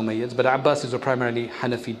Abbasids and Umayyads, but the Abbasids were primarily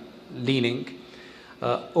Hanafi leaning.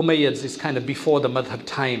 Umayyads is kind of before the madhab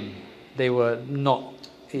time. They were not,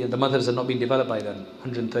 the madhabs had not been developed by then,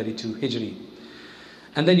 132 Hijri.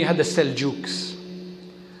 And then you had the Seljuks,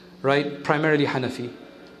 right? Primarily Hanafi.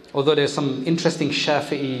 Although there's some interesting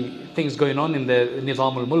Shafi'i things going on in the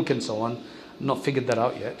Nizam al-Mulk and so on. Not figured that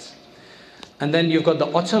out yet. And then you've got the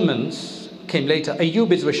Ottomans, came later.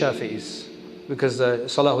 Ayyubids were Shafi'is, because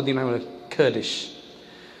Salahuddin were Kurdish.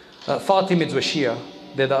 Fatimids were Shia,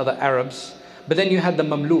 they're the other Arabs. But then you had the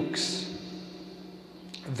Mamluks.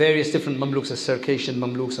 Various different Mamluks, the Circassian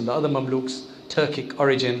Mamluks and the other Mamluks, Turkic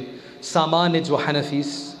origin. Samanids were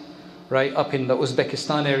Hanafis, right, up in the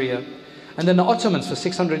Uzbekistan area. And then the Ottomans for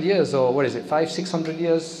 600 years, or what is it, 500-600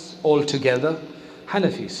 years altogether,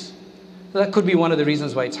 Hanafis. So that could be one of the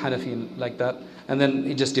reasons why it's Hanafi like that. And then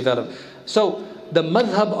it just developed. So the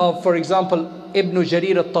madhab of, for example, Ibn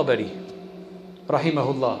Jarir al-Tabari,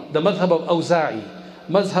 rahimahullah, the madhab of Awza'i,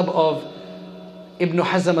 madhab of Ibn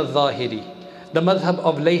Hazm al-Zahiri, the madhab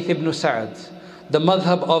of Layth ibn Sa'd, the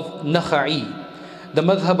madhab of Nakha'i, the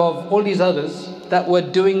madhab of all these others that were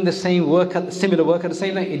doing the same work, similar work at the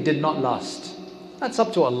same time, it did not last. That's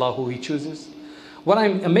up to Allah who He chooses. What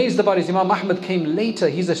I'm amazed about is Imam Ahmad came later.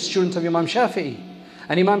 He's a student of Imam Shafi'i.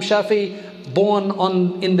 And Imam Shafi'i, born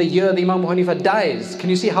in the year that Imam Abu Hanifa dies.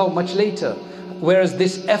 Can you see how much later? Whereas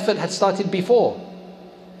this effort had started before.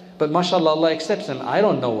 But mashallah, Allah accepts him. I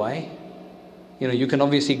don't know why. You can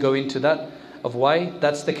obviously go into that, of why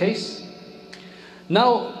that's the case.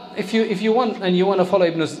 Now, if you want, and you want to follow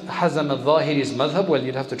Ibn Hazm al-Zahiri's madhab, well,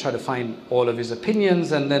 you'd have to try to find all of his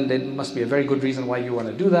opinions, and then there must be a very good reason why you want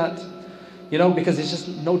to do that. Because there's just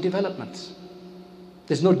no development.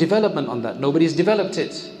 There's no development on that. Nobody's developed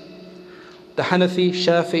it. the Hanafi,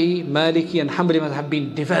 Shafi'i, Maliki and Hanbali madhhab have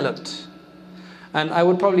been developed. And I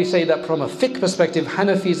would probably say that from a fiqh perspective,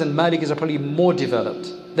 Hanafis and Malikis are probably more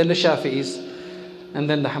developed than the Shafi'is and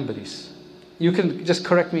then the Hanbalis. You can just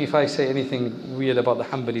correct me if I say anything weird about the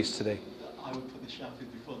Hanbalis today. I would put the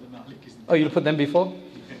Shafi'is before the Malikis. Oh, you'll put them before?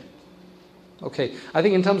 Yeah. Okay. I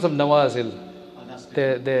think in terms of nawazil,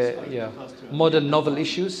 they're modern novel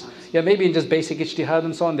issues. Yeah, maybe in just basic ijtihad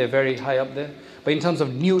and so on, they're very high up there. But in terms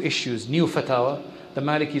of new issues, new fatwa, the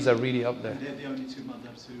Malikis are really up there. They're the only two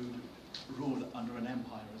madhabs who rule under an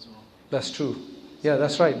empire as well. That's true. Yeah,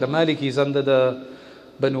 that's right. The Malikis under the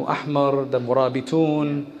Banu Ahmar, the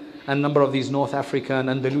Murabitun, and a number of these North Africa and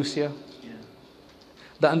Andalusia. Yeah.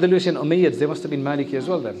 The Andalusian Umayyads, they must have been Maliki as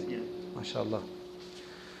well then. Yeah. MashaAllah.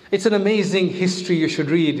 It's an amazing history you should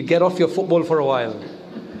read. Get off your football for a while.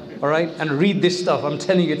 All right? And read this stuff. I'm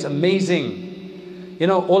telling you, it's amazing. You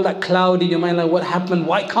know, all that cloud in your mind, like what happened?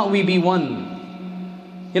 Why can't we be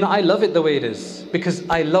one? You know, I love it the way it is. Because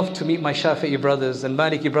I love to meet my Shafi'i brothers and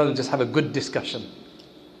Maliki brothers and just have a good discussion.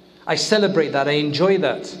 I celebrate that. I enjoy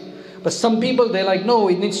that. But some people, they're like, no,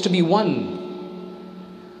 it needs to be one.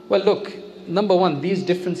 Well, look, number one, these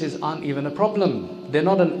differences aren't even a problem. They're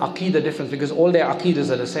not an aqidah difference because all their aqidas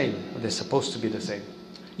are the same. They're supposed to be the same.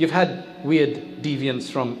 You've had weird deviants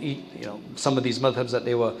from, you know, some of these madhabs that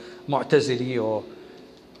they were Mu'tazili or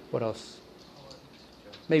what else?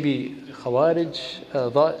 Maybe Khawarij,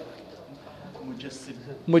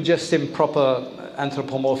 Mujassim, proper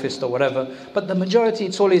anthropomorphist or whatever. But the majority,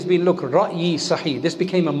 it's always been, look, Ra'yi Sahih. This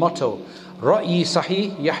became a motto. Ra'yi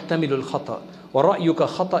Sahih yahtamilu al-khata. Wa ra'yuka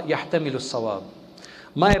khata yahtamilu al-sawab.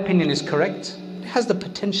 My opinion is correct. It has the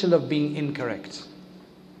potential of being incorrect.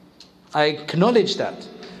 I acknowledge that.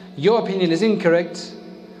 Your opinion is incorrect,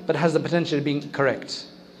 but has the potential of being correct.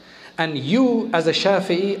 And you, as a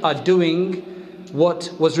Shafi'i, are doing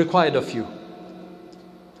what was required of you.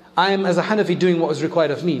 I am, as a Hanafi, doing what was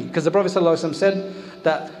required of me. Because the Prophet ﷺ said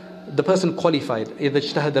that the person qualified, إِذَا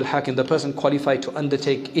اجْتَهَدَ الْحَاكِمُ, the person qualified to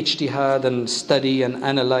undertake ijtihad and study and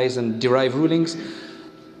analyze and derive rulings,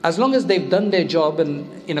 as long as they've done their job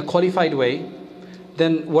and in a qualified way,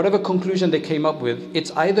 then whatever conclusion they came up with,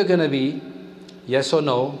 it's either going to be yes or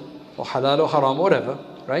no, or halal or haram, or whatever,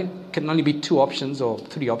 right? It can only be 2 options or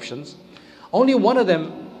 3 options. Only one of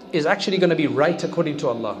them is actually going to be right according to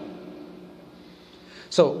Allah.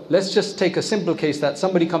 So let's just take a simple case that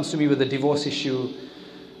somebody comes to me with a divorce issue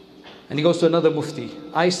and he goes to another mufti.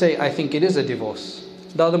 I say, I think it is a divorce.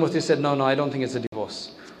 The other mufti said, no, I don't think it's a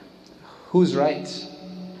divorce. Who's right?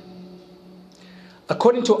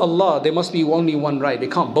 According to Allah, there must be only one right. They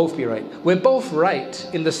can't both be right. We're both right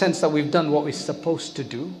in the sense that we've done what we're supposed to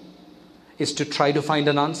do, is to try to find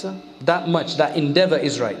an answer. That much, that endeavor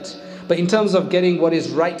is right. But in terms of getting what is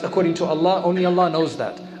right according to Allah, only Allah knows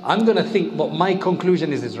that. I'm going to think what my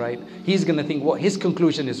conclusion is right. He's going to think what his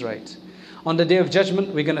conclusion is right. On the Day of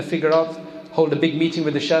Judgment, we're going to figure out, hold a big meeting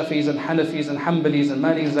with the Shafi'is and Hanafis and Hanbalis and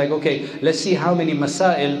Malikis, like, okay, let's see how many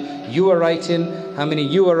masail you are right in, how many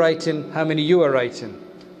you are right in, how many you are right in.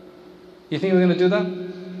 You think we're going to do that?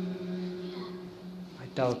 I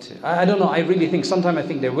doubt it. I don't know. I really think, sometime I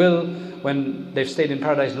think they will, when they've stayed in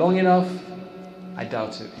paradise long enough. I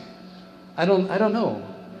doubt it. I don't know.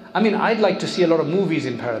 I mean, I'd like to see a lot of movies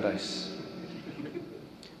in paradise.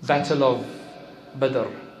 Battle of Badr,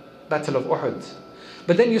 Battle of Uhud.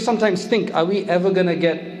 But then you sometimes think, are we ever going to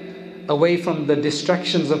get away from the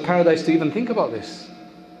distractions of paradise to even think about this?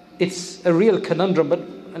 It's a real conundrum, but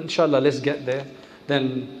inshallah, let's get there.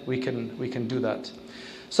 Then we can do that.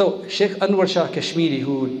 So Sheikh Anwar Shah Kashmiri,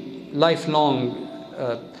 who lifelong,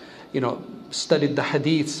 studied the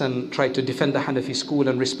hadiths and tried to defend the Hanafi school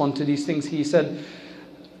and respond to these things, he said,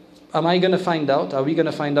 are we going to find out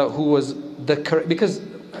who was the correct? Because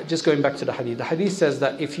just going back to the hadith says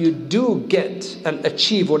that if you do get and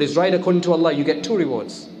achieve what is right according to Allah, you get 2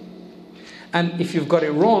 rewards. And if you've got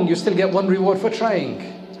it wrong, you still get 1 reward for trying,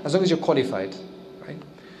 as long as you're qualified, right?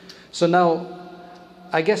 So now,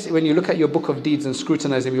 I guess when you look at your book of deeds and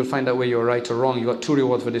scrutinize them, you'll find out where you're right or wrong. You got 2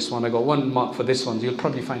 rewards for this one, I got 1 mark for this one. You'll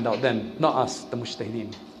probably find out then, not us, the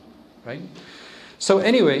mujtahideen, right? So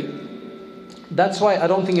anyway, that's why I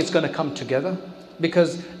don't think it's going to come together,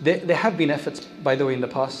 because there have been efforts, by the way, in the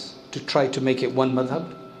past to try to make it one madhab.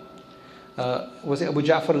 Was it Abu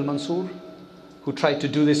Ja'far al-Mansur who tried to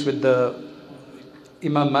do this with the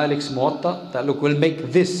Imam Malik's Muwatta, that look, we'll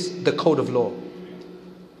make this the code of law.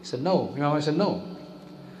 He said no. Imam Malik said no.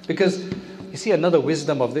 Because you see, another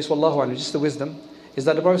wisdom of this, wallahu a'lam, just the wisdom, is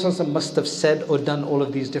that the Prophet ﷺ must have said or done all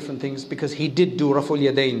of these different things, because he did do Raful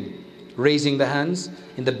Yadayn. raising the hands.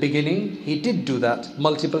 In the beginning, he did do that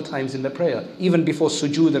multiple times in the prayer, even before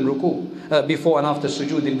sujood and ruku, before and after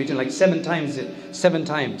sujood, in between, like 7 times. 7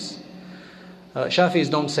 times. Shafis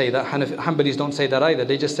don't say that, Hanbalis don't say that either.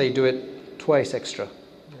 They just say do it twice extra,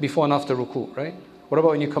 before and after ruku, right? What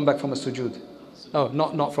about when you come back from a sujood? Oh,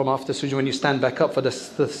 not from after sujood, when you stand back up for the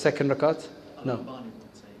second rakat? No.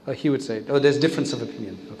 He would say, oh, there's difference of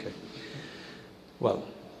opinion. Okay. Well,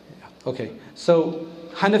 yeah. Okay. So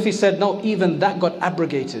Hanafi said, no, even that got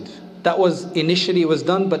abrogated. That was, initially it was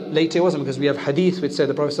done, but later it wasn't, because we have hadith which say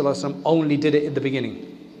the Prophet ﷺ only did it in the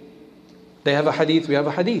beginning. They have a hadith, we have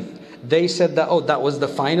a hadith. They said that, oh, that was the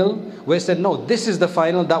final. We said, no, this is the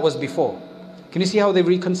final, that was before. Can you see how they've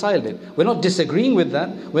reconciled it? We're not disagreeing with that.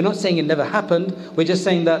 We're not saying it never happened. We're just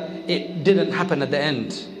saying that it didn't happen at the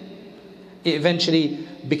end. It eventually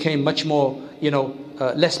became much more,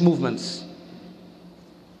 less movements.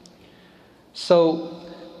 So,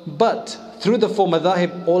 but through the 4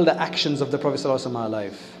 madhahib, all the actions of the Prophet ﷺ are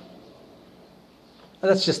alive. And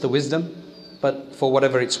that's just the wisdom, but for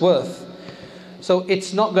whatever it's worth. So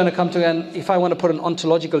it's not going to come to, and if I want to put an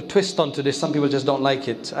ontological twist onto this, some people just don't like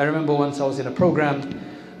it. I remember once I was in a program,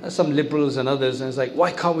 some liberals and others, and it's like,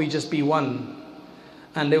 why can't we just be one?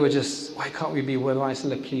 And they were just, why can't we be one? I said,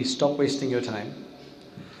 like, please stop wasting your time.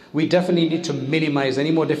 We definitely need to minimize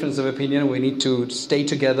any more difference of opinion. We need to stay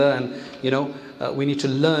together, and we need to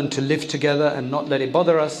learn to live together and not let it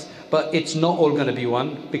bother us. But it's not all going to be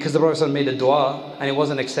one, because the Prophet made a dua and it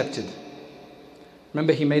wasn't accepted.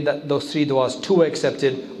 Remember, he made those 3 du'as. 2 were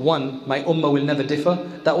accepted. 1, my ummah will never differ.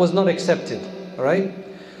 That was not accepted. All right?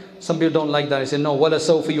 Some people don't like that. They say, no, وَلَا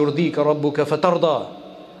سَوْفَ يُرْضِيكَ رَبُّكَ فَتَرْضَى.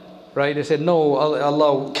 Right? They said, no,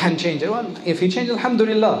 Allah can change it. Well, if He changes,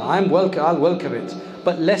 alhamdulillah, I'll welcome it.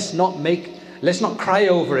 But let's not cry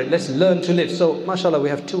over it. Let's learn to live. So, mashallah, we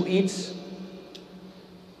have 2 Eids.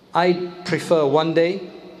 I prefer one day,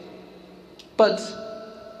 but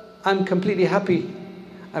I'm completely happy.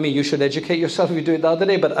 I mean, you should educate yourself if you do it the other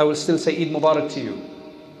day, but I will still say Eid Mubarak to you.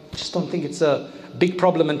 Just don't think it's a big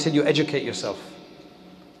problem until you educate yourself.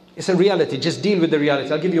 It's a reality. Just deal with the reality.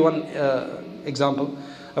 I'll give you one example.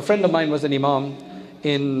 A friend of mine was an imam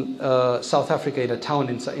in South Africa, in a town,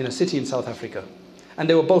 in a city in South Africa. And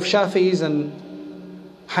they were both Shafi'is and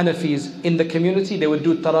Hanafis in the community. They would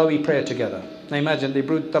do Taraweeh prayer together. Now imagine, they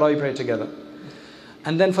do Taraweeh prayer together.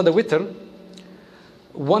 And then for the witr,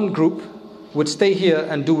 one group would stay here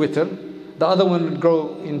and do witr. The other one would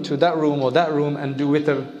go into that room or that room and do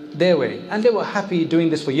witr their way. And they were happy doing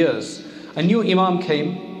this for years. A new imam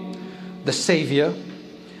came, the savior,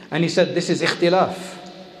 and he said, this is ikhtilaf.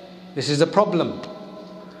 This is a problem.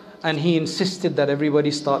 And he insisted that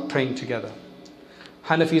everybody start praying together.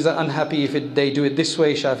 Hanafis are unhappy if they do it this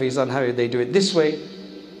way. Shafis are unhappy if they do it this way.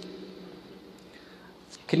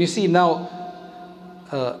 Can you see now,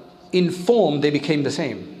 in form they became the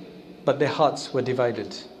same, but their hearts were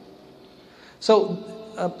divided. So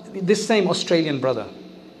this same Australian brother,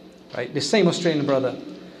 right? This same Australian brother,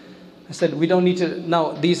 I said, we don't need to,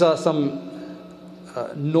 now these are some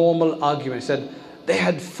normal arguments. He said, they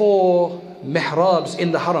had 4 mihrabs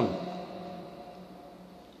in the haram.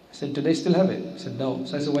 I said, do they still have it? He said, no.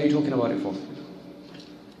 So I said, why are you talking about it for?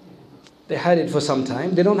 They had it for some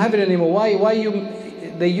time. They don't have it anymore.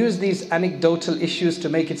 They use these anecdotal issues to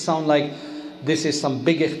make it sound like this is some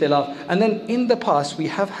big ikhtilaf. And then in the past, we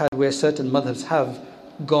have had where certain madhabs have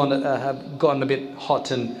gone a bit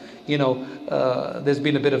hot, and there's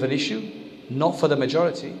been a bit of an issue. Not for the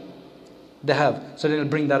majority. They have. So they'll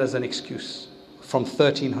bring that as an excuse. From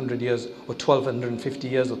 1300 years or 1250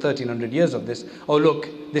 years or 1300 years of this. Oh look,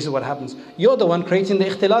 this is what happens. You're the one creating the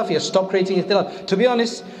ikhtilaf here. Stop creating ikhtilaf. To be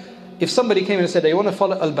honest, if somebody came and said, you want to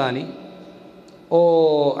follow Albani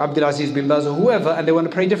or Abdul Aziz bin Baz or whoever, and they want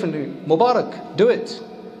to pray differently, Mubarak, do it.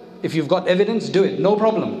 If you've got evidence, do it. No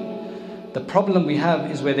problem. The problem we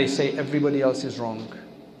have is where they say everybody else is wrong.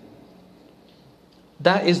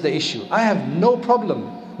 That is the issue. I have no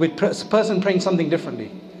problem with a person praying something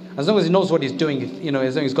differently. As long as he knows what he's doing, as long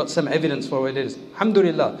as he's got some evidence for what it is.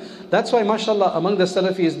 Alhamdulillah. That's why, mashallah, among the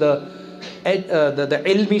Salafis, the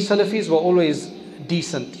ilmi Salafis were always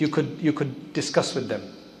decent. You could discuss with them.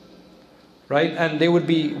 Right? And they would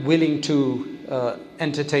be willing to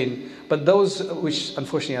entertain. But those which,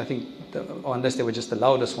 unfortunately, I think, or unless they were just the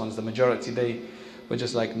loudest ones, the majority, they were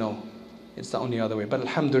just like, no, it's the only other way. But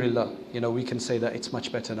alhamdulillah, we can say that it's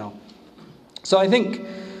much better now. So I think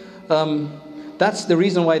that's the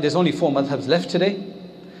reason why there's only 4 madhabs left today.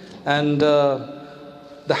 And the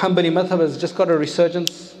Hanbali madhab has just got a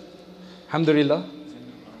resurgence. Alhamdulillah.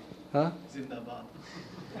 Huh?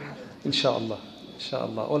 Inshallah.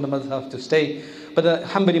 Inshallah, all the madhhab have to stay. But the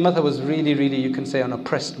Hanbali madhhab was really, really, you can say, an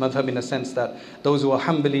oppressed madhhab in a sense that those who were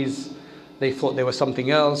Hanbalis, they thought they were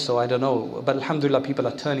something else, so I don't know. But alhamdulillah, people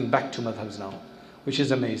are turning back to madhabs now, which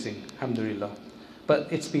is amazing, alhamdulillah. But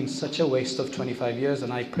it's been such a waste of 25 years,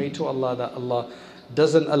 and I pray to Allah that Allah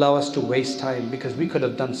doesn't allow us to waste time, because we could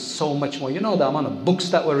have done so much more. You know the amount of books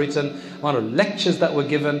that were written, the amount of lectures that were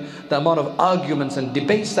given, the amount of arguments and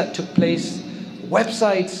debates that took place,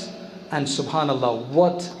 websites, and subhanallah,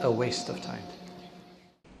 what a waste of time.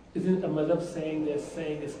 Isn't a madhab saying they're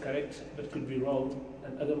saying is correct but could be wrong,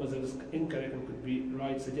 and other madhab is incorrect and could be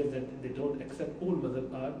right, suggest that they don't accept all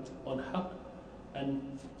madhab are on haqq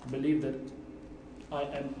and believe that I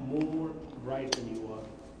am more right than you are?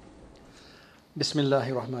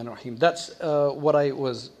 Bismillahir Rahmanir Rahim. That's what I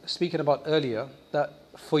was speaking about earlier, that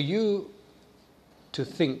for you to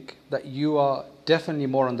think that you are definitely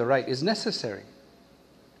more on the right is necessary.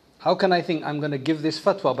 How can I think I'm going to give this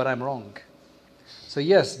fatwa but I'm wrong? So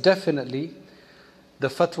yes, definitely the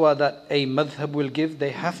fatwa that a madhhab will give,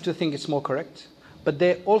 they have to think it's more correct, but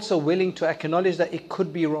they're also willing to acknowledge that it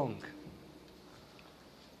could be wrong.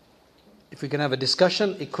 If we can have a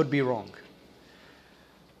discussion, it could be wrong.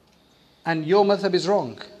 And your madhhab is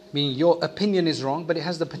wrong, meaning your opinion is wrong, but it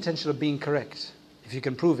has the potential of being correct, if you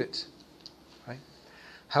can prove it. Right?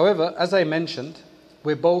 However, as I mentioned,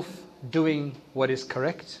 we're both doing what is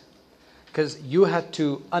correct, because you had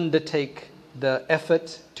to undertake the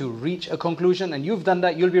effort to reach a conclusion, and you've done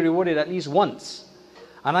that. You'll be rewarded at least once,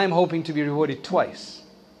 and I'm hoping to be rewarded twice.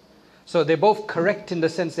 So they're both correct in the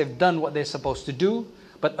sense they've done what they're supposed to do,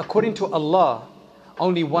 but according to Allah,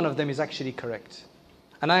 only one of them is actually correct.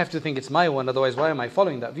 And I have to think it's my one, otherwise why am I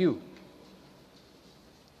following that view?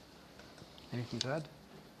 Anything to add?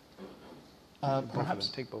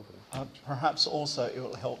 Take both of them. Perhaps also it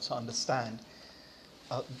will help to understand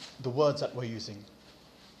the words that we're using,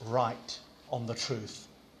 right, on the truth.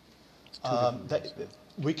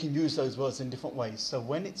 We can use those words in different ways. So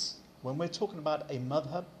when we're talking about a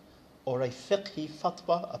madhhab or a fiqhi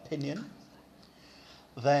fatwa opinion,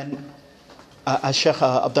 then as Shaykh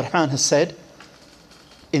Abdurrahman has said,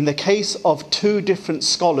 in the case of two different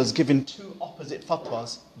scholars giving two opposite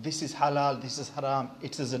fatwas, this is halal, this is haram,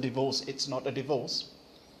 it is a divorce, it's not a divorce,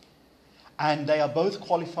 and they are both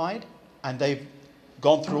qualified and they've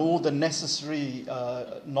gone through all the necessary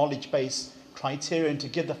knowledge-based criterion to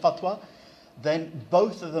give the fatwa, then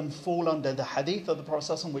both of them fall under the hadith of the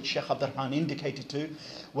Prophet, which Shaykh Abdurrahman indicated to.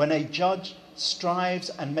 When a judge strives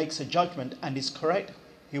and makes a judgment and is correct,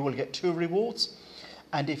 he will get 2 rewards,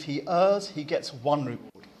 and if he errs, he gets 1 reward.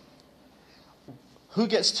 Who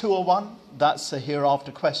gets 2 or 1? That's a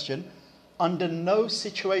hereafter question. Under no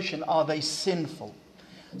situation are they sinful.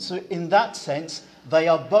 So in that sense, they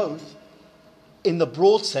are both, in the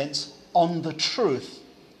broad sense, on the truth.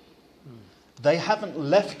 They haven't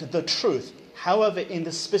left the truth. However, in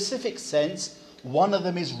the specific sense, one of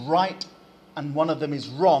them is right and one of them is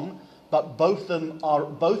wrong, but both of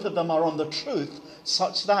them are on the truth,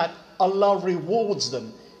 such that Allah rewards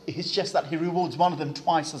them. It's just that He rewards one of them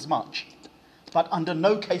twice as much. But under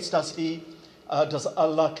no case does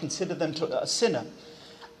Allah consider them a sinner.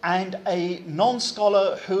 And a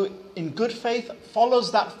non-scholar who in good faith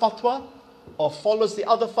follows that fatwa or follows the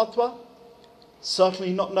other fatwa,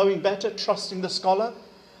 certainly not knowing better, trusting the scholar,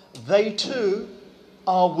 they too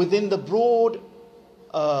are within the broad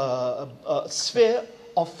sphere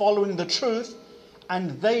of following the truth,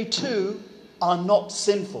 and they too are not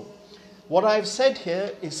sinful. What I've said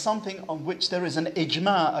here is something on which there is an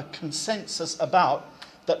ijma', a consensus about,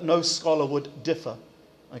 that no scholar would differ.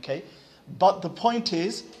 Okay? But the point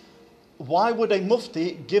is, why would a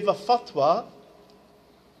mufti give a fatwa,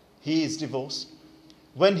 he is divorced,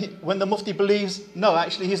 when the mufti believes, no,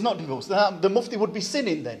 actually he's not divorced? The mufti would be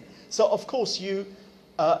sinning then. So of course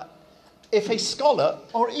if a scholar,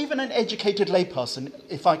 or even an educated layperson,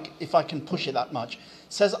 if I can push it that much,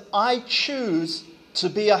 says, I choose to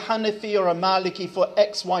be a Hanafi or a Maliki for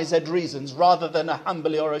X, Y, Z reasons, rather than a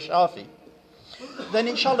Hanbali or a Shafi, then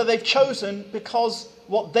inshallah they've chosen because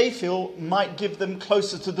what they feel might give them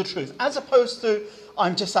closer to the truth, as opposed to,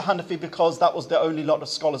 I'm just a Hanafi because that was the only lot of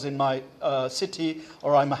scholars in my city,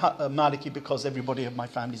 or I'm a Maliki because everybody in my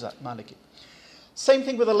family is at Maliki. Same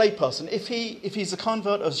thing with a layperson. If he's a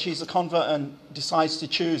convert or she's a convert and decides to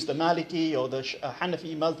choose the Maliki or the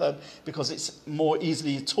Hanafi madhhab because it's more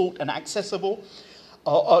easily taught and accessible,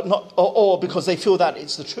 or because they feel that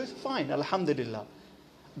it's the truth, fine, alhamdulillah.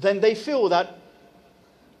 Then they feel that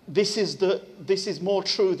this is more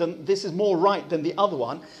true than, this is more right than the other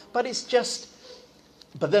one, but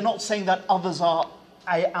they're not saying that others are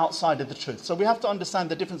outside of the truth. So we have to understand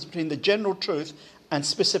the difference between the general truth and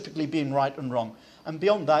specifically being right and wrong. And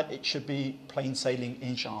beyond that, it should be plain sailing,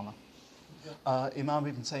 inshallah. Imam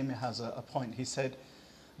Ibn Taymiyyah has a point. He said,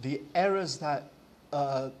 the errors that,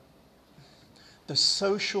 the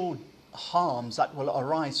social harms that will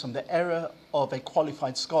arise from the error of a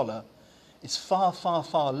qualified scholar is far, far,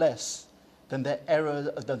 far less than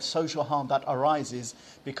the social harm that arises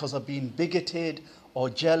because of being bigoted or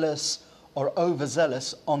jealous or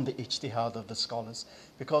overzealous on the ijtihad of the scholars.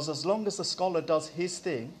 Because as long as the scholar does his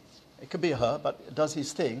thing, it could be her, but does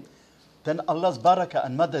his thing, then Allah's barakah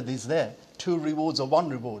and madad is there. 2 rewards or 1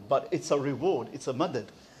 reward, but it's a reward, it's a madad.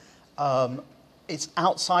 It's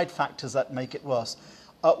outside factors that make it worse.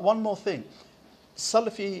 One more thing.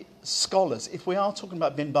 Salafi scholars, if we are talking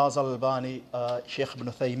about Bin Baz al-Albani, Sheikh ibn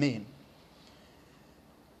Uthaymeen,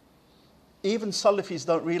 even Salafis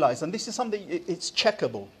don't realize, and this is something, it's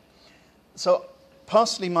checkable. So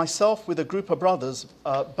personally, myself with a group of brothers,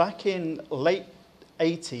 back in late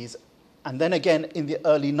 80s, and then again in the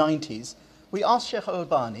early 90s, we asked Sheikh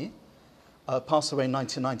al-Albani, passed away in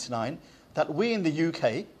 1999, that we in the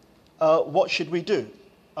UK, what should we do?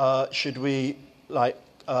 Should we,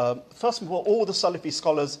 first of all the Salafi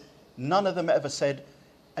scholars, none of them ever said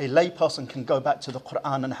a layperson can go back to the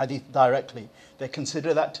Quran and Hadith directly. They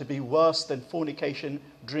consider that to be worse than fornication,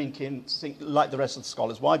 drinking, like the rest of the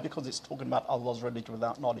scholars. Why? Because it's talking about Allah's religion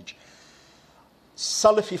without knowledge.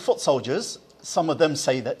 Salafi foot soldiers, some of them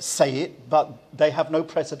say it, but they have no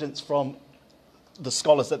precedence from the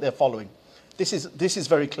scholars that they're following. This is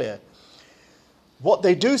very clear. What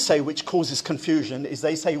they do say, which causes confusion, is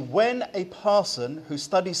they say when a person who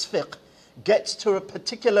studies fiqh gets to a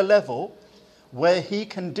particular level where he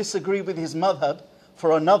can disagree with his madhhab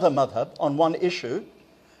for another madhhab on one issue,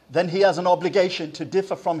 then he has an obligation to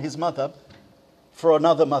differ from his madhhab for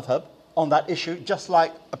another madhhab on that issue, just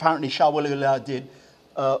like apparently Shah Waliullah did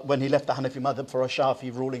when he left the Hanafi madhhab for a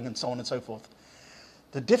Shafi ruling and so on and so forth.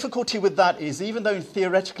 The difficulty with that is, even though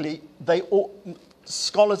theoretically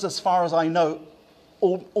scholars, as far as I know,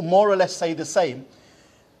 or more or less say the same,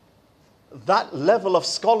 that level of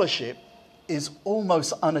scholarship is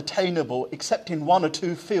almost unattainable except in 1 or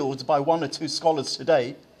 2 fields by 1 or 2 scholars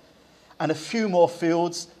today, and a few more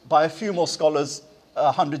fields by a few more scholars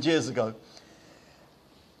 100 years ago.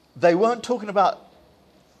 They weren't talking about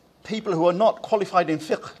people who are not qualified in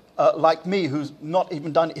fiqh, like me, who's not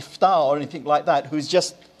even done iftar or anything like that, who's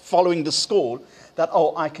just following the school, that,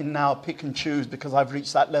 oh, I can now pick and choose because I've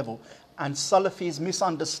reached that level. And Salafis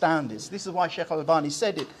misunderstand this. This is why Sheikh al-Albani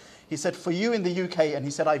said it. He said, for you in the UK, and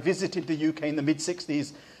he said, I visited the UK in the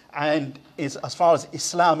mid-60s, and as far as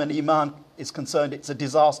Islam and Iman is concerned, it's a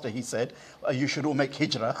disaster, he said. You should all make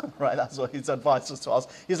hijrah, right? That's what his advice was to us.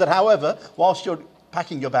 He said, however, whilst you're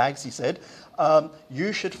packing your bags, he said,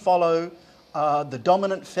 you should follow the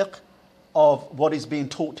dominant fiqh of what is being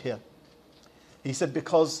taught here. He said,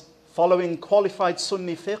 because following qualified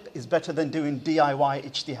Sunni fiqh is better than doing DIY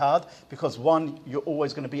ijtihad, because one, you're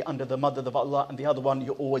always going to be under the madad of Allah, and the other one,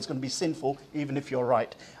 you're always going to be sinful, even if you're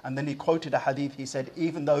right. And then he quoted a hadith, he said,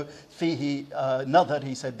 even though fihi nadhar,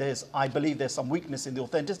 he said, I believe there's some weakness in the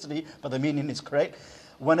authenticity, but the meaning is correct.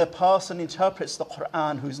 When a person interprets the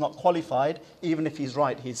Quran who's not qualified, even if he's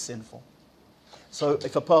right, he's sinful. So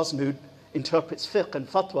if a person who interprets fiqh and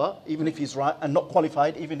fatwa, even if he's right, and not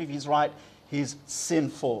qualified, even if he's right, he's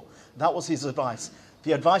sinful. That was his advice.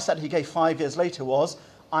 The advice that he gave 5 years later was,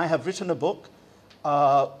 I have written a book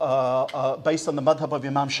based on the madhhab of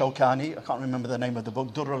Imam Shawkani. I can't remember the name of the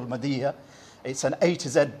book, Durr al-Madiyya. It's an A to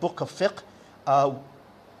Z book of fiqh.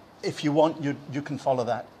 If you want, you can follow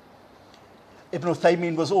that. Ibn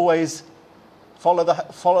Uthaymeen was always, follow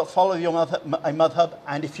your madhhab,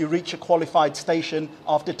 and if you reach a qualified station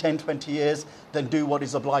after 10, 20 years, then do what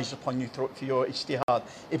is obliged upon you for your ijtihad.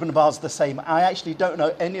 Ibn Baz the same. I actually don't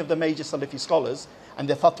know any of the major Salafi scholars, and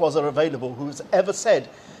their fatwas are available, who's ever said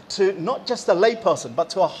to not just a layperson, but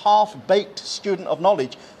to a half-baked student of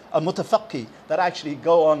knowledge, a mutafaqi, that actually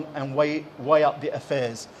go on and weigh up the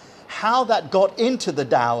affairs. How that got into the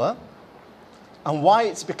dawah, and why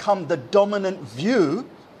it's become the dominant view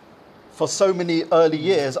for so many early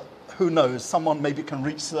years, who knows? Someone maybe can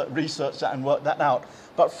research that and work that out.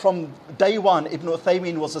 But from day one, Ibn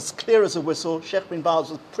Uthaymeen was as clear as a whistle. Sheikh bin Baz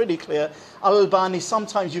was pretty clear. Al-Albani,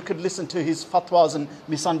 sometimes you could listen to his fatwas and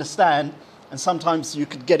misunderstand, and sometimes you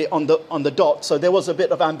could get it on the dot. So there was a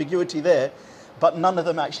bit of ambiguity there, but none of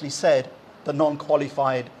them actually said the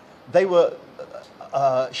non-qualified. They were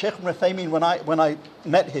Sheikh ibn Uthaymeen, when I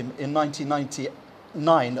met him in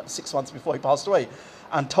 1999, 6 months before he passed away,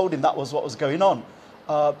 and told him that was what was going on,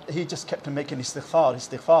 he just kept on making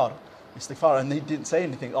istighfar. istighfar, and he didn't say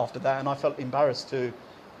anything after that, and I felt embarrassed to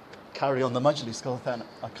carry on the majlis because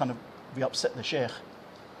I kind of we upset the sheikh,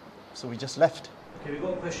 so we just left. Okay, we've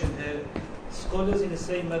got a question here. Scholars in the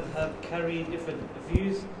same madhhab carry different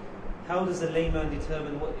views. How does the layman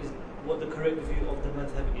determine what the correct view of the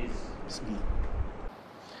madhhab is?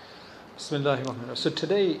 Bismillahirrahmanirrahim. So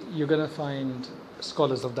today you're going to find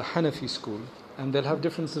scholars of the Hanafi school, and they'll have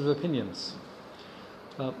differences of opinions.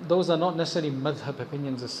 Those are not necessarily madhhab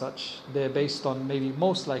opinions as such. They're based on, maybe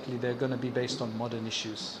most likely they're going to be based on modern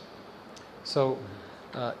issues. So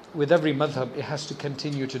with every madhhab, it has to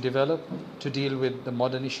continue to develop, to deal with the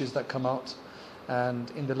modern issues that come out.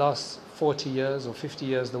 And in the last 40 years or 50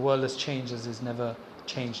 years, the world has changed as it's never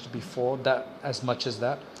changed before, that as much as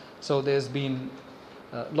that. So there's been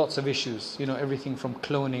lots of issues, everything from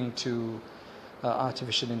cloning to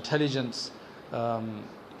artificial intelligence,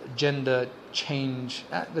 gender change.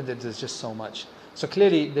 There's just so much. So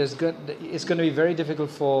clearly it's going to be very difficult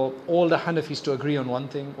for all the Hanafis to agree on one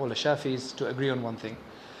thing, all the Shafis to agree on one thing.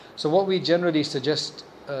 So what we generally suggest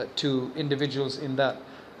to individuals in that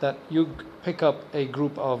you pick up a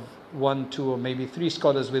group of 1, 2 or maybe 3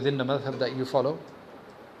 scholars within the madhab that you follow,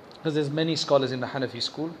 because there's many scholars in the Hanafi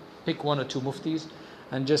school. Pick 1 or 2 muftis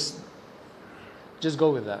and just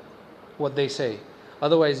go with that, what they say.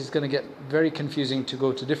 Otherwise it's going to get very confusing to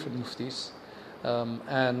go to different muftis,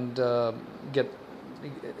 and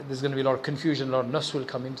there's going to be a lot of confusion, a lot of nas will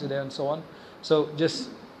come into there and so on.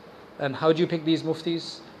 And how do you pick these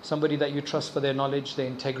muftis? Somebody that you trust for their knowledge, their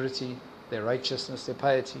integrity, their righteousness, their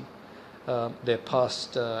piety, their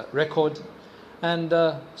past record. And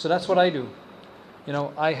so that's what I do.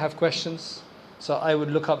 I have questions, so I would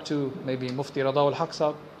look up to maybe Mufti Rada al-Haq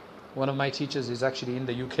Sahab. One of my teachers is actually in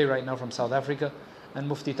the UK right now from South Africa, and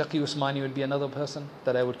Mufti Taqi Usmani would be another person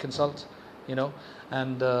that I would consult,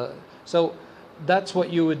 and so that's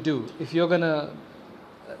what you would do. If you're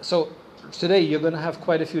so today you're going to have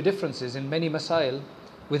quite a few differences in many masail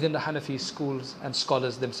within the Hanafi schools and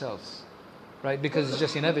scholars themselves, right? Because it's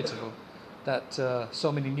just inevitable that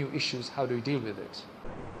so many new issues, how do we deal with it?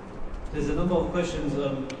 There's a number of questions.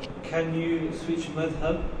 Can you switch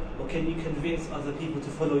madhab, or can you convince other people to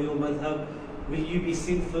follow your madhab? Will you be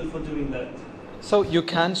sinful for doing that? So you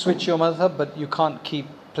can switch your madhab, but you can't keep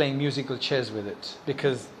playing musical chairs with it,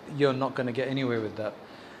 because you're not going to get anywhere with that.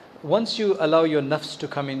 Once you allow your nafs to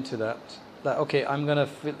come into that okay, I'm going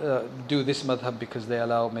to do this madhab because they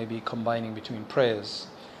allow maybe combining between prayers.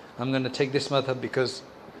 I'm going to take this madhab because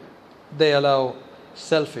they allow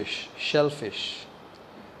shellfish,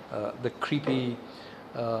 the creepy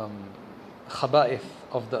khaba'ith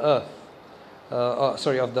of the earth,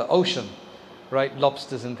 of the ocean, right?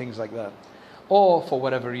 Lobsters and things like that. Or for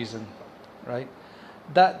whatever reason, right?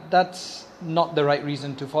 That's not the right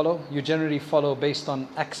reason to follow. You generally follow based on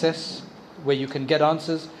access, where you can get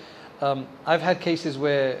answers. I've had cases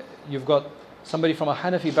where you've got somebody from a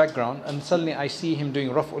Hanafi background and suddenly I see him doing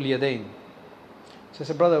Raf'ul Yadayn. So I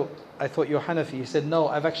said, brother, I thought you're Hanafi. He said, no,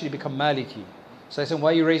 I've actually become Maliki. So I said,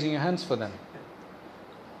 why are you raising your hands for them?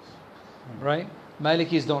 Right?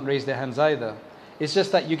 Malikis don't raise their hands either. It's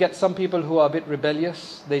just that you get some people who are a bit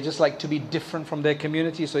rebellious. They just like to be different from their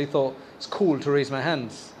community. So he thought, it's cool to raise my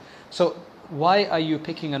hands. So why are you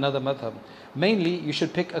picking another madhab? Mainly, you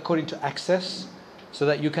should pick according to access, so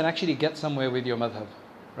that you can actually get somewhere with your madhab,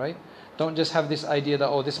 right? Don't just have this idea that,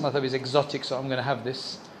 oh, this madhab is exotic, so I'm going to have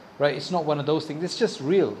this, right? It's not one of those things. It's just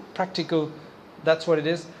real, practical. That's what it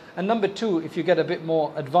is. And number 2, if you get a bit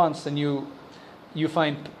more advanced and you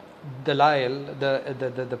find dalail,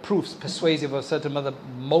 the proofs persuasive of certain madhab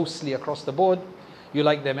mostly across the board, you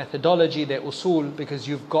like their methodology, their usul, because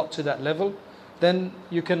you've got to that level, then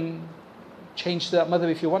you can change to that madhab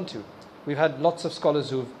if you want to. We've had lots of scholars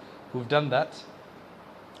who've done that,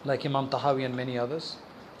 like Imam Tahawi and many others.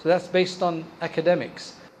 So that's based on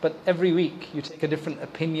academics. But every week you take a different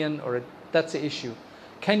opinion, that's the issue.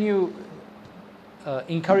 Can you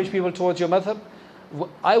encourage people towards your madhab?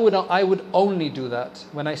 I would only do that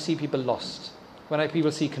when I see people lost, when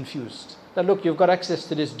people see confused. That look, you've got access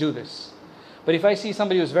to this, do this. But if I see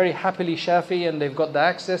somebody who's very happily Shafi and they've got the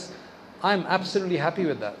access, I'm absolutely happy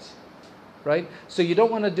with that, right? So you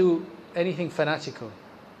don't want to do anything fanatical.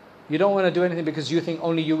 You don't want to do anything because you think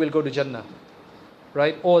only you will go to Jannah,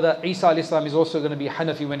 right? Or that Isa alayhi salam is also going to be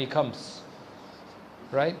Hanafi when he comes,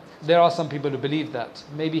 right? There are some people who believe that.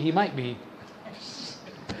 Maybe he might be.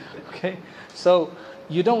 Okay? So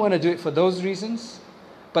you don't want to do it for those reasons.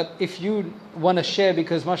 But if you want to share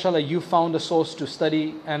because, mashallah, you found a source to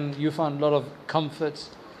study and you found a lot of comfort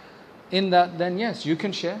in that, then yes, you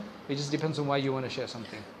can share. It just depends on why you want to share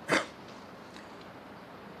something.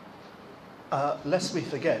 lest we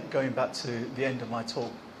forget, going back to the end of my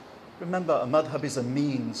talk, remember a madhhab is a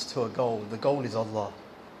means to a goal. The goal is Allah.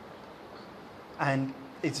 And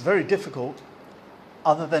it's very difficult,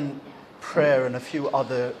 other than prayer and a few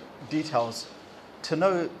other details, to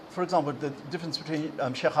know, for example, the difference between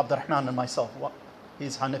Sheikh Abdurrahman and myself.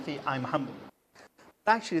 He's Hanafi, I'm Hanbali.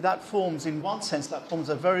 Actually, that forms, in one sense, that forms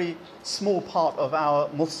a very small part of our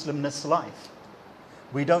Muslimness life.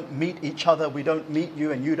 We don't meet each other, we don't meet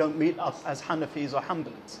you, and you don't meet us as Hanafis or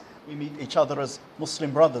Hanbalis. We meet each other as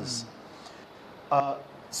Muslim brothers.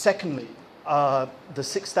 Secondly, the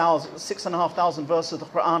 6,500 verses of the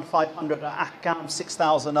Quran, 500 are ahkam,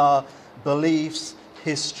 6,000 are beliefs,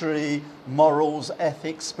 history, morals,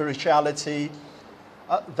 ethics, spirituality.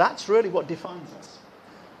 That's really what defines us.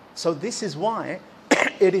 So this is why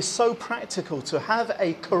it is so practical to have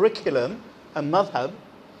a curriculum, a madhhab,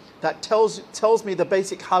 that tells me the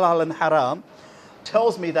basic halal and haram,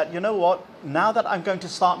 tells me that, you know what, now that I'm going to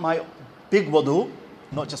start my big wudu,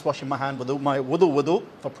 not just washing my hand, my wudu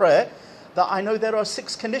for prayer, that I know there are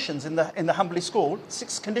 6 conditions in the Hanbali school,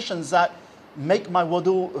 6 conditions that make my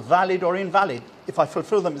wudu valid or invalid. If I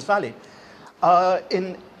fulfill them, it's valid.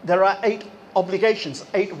 There are 8 obligations,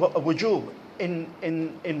 8 wujub in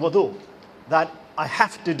wudu that I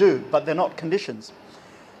have to do, but they're not conditions.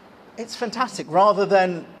 It's fantastic, rather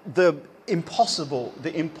than the impossible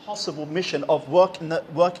mission of working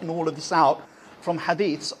all of this out from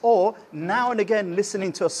hadiths, or now and again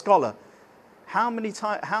listening to a scholar. How am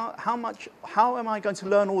I going to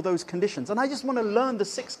learn all those conditions? And I just want to learn the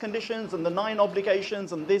 6 conditions and the 9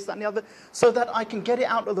 obligations and this, that, and the other, so that I can get it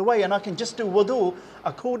out of the way and I can just do wudu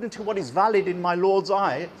according to what is valid in my Lord's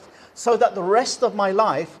eye, so that the rest of my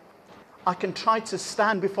life I can try to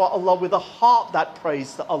stand before Allah with a heart that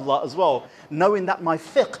prays to Allah as well, knowing that my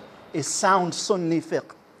fiqh is sound Sunni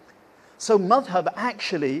fiqh. So madhhab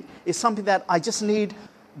actually is something that I just need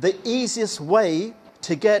the easiest way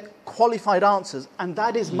to get qualified answers, and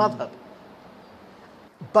that is madhhab.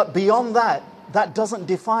 But beyond that, that doesn't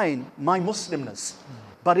define my Muslimness.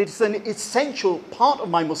 But it's an essential part of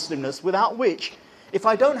my Muslimness, without which, if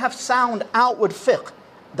I don't have sound outward fiqh,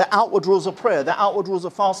 the outward rules of prayer, the outward rules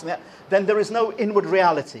of fasting, then there is no inward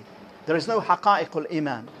reality. There is no haqa'iqul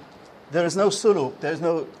iman. There is no suluk. There is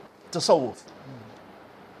no tasawwuf.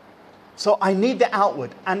 So I need the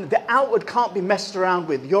outward, and the outward can't be messed around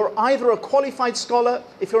with. You're either a qualified scholar.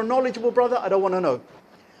 If you're a knowledgeable brother, I don't want to know.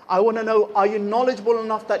 I want to know, are you knowledgeable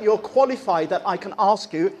enough that you're qualified that I can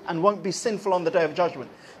ask you and won't be sinful on the Day of Judgment?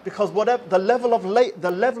 Because whatever the level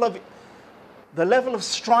of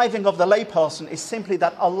striving of the layperson is simply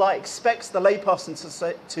that Allah expects the layperson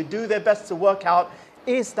to do their best to work out,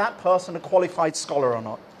 is that person a qualified scholar or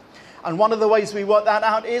not? And one of the ways we work that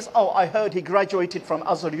out is, I heard he graduated from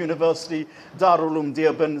Azhar University, Darul Uloom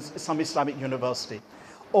Deoband, some Islamic university.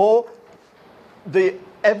 Or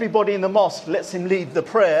everybody in the mosque lets him lead the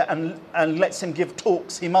prayer and lets him give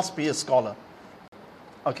talks, he must be a scholar.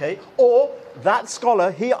 Okay? Or that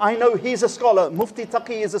scholar, I know he's a scholar, Mufti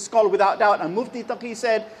Taqi is a scholar without doubt, and Mufti Taqi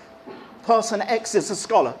said, person X is a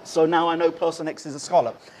scholar. So now I know person X is a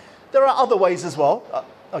scholar. There are other ways as well.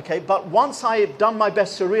 Okay, but once I've done my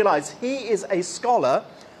best to realize he is a scholar,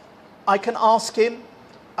 I can ask him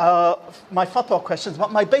my fatwa questions,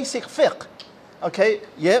 but my basic fiqh. Okay,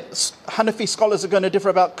 Hanafi scholars are going to differ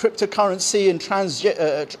about cryptocurrency and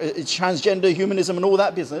transgender humanism and all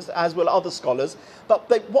that business, as will other scholars. But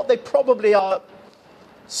what they probably are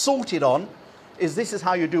sorted on is, this is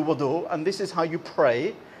how you do wudu, and this is how you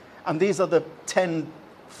pray, and these are the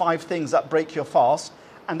 5 things that break your fast,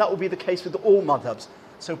 and that will be the case with all madhabs.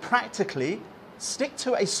 So practically, stick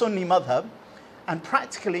to a Sunni madhab, and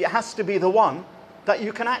practically it has to be the one that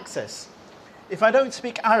you can access. If I don't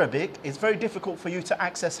speak Arabic, it's very difficult for you to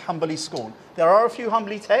access Hanbali school. There are a few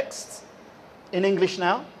Hanbali texts in English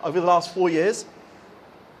now, over the last 4 years,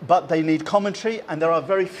 but they need commentary, and there are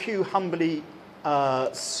very few Hanbali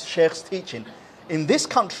sheikhs teaching. In this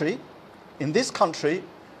country,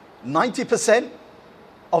 90%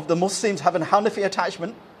 of the Muslims have an Hanafi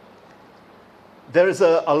attachment. There is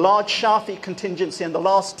a large Shafi contingency. In the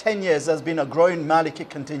last 10 years, there's been a growing Maliki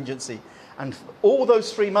contingency. And all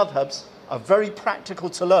those 3 madhabs are very practical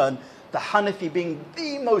to learn, the Hanafi being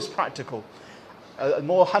the most practical.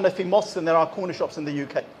 More Hanafi mosques than there are corner shops in the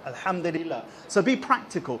UK. Alhamdulillah. So be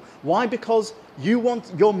practical. Why? Because you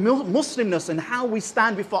want your Muslimness and how we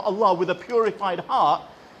stand before Allah with a purified heart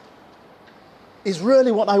is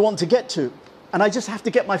really what I want to get to. And I just have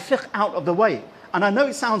to get my fiqh out of the way. And I know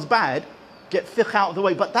it sounds bad, get fiqh out of the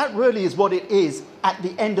way, but that really is what it is at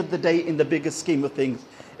the end of the day in the bigger scheme of things.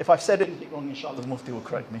 If I've said anything wrong, inshallah, the Mufti will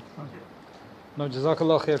correct me. No,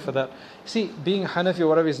 Jazakallah khair for that. See, being Hanafi or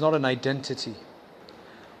whatever is not an identity.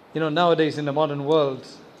 Nowadays in the modern world,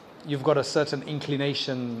 you've got a certain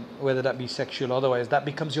inclination, whether that be sexual or otherwise, that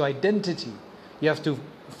becomes your identity. You have to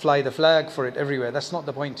fly the flag for it everywhere. That's not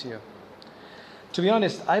the point here. To be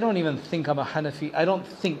honest, I don't even think I'm a Hanafi. I don't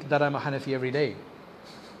think that I'm a Hanafi every day.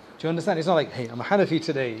 Do you understand? It's not like, hey, I'm a Hanafi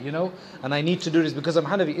today, and I need to do this because I'm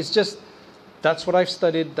Hanafi. It's just, that's what I've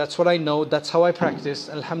studied, that's what I know, that's how I practice,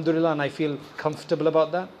 alhamdulillah, and I feel comfortable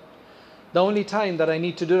about that. The only time that I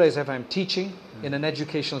need to do that is if I'm teaching in an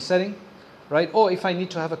educational setting, right? Or if I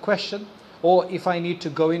need to have a question, or if I need to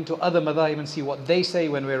go into other madhhab and see what they say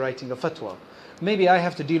when we're writing a fatwa. Maybe I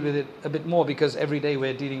have to deal with it a bit more because every day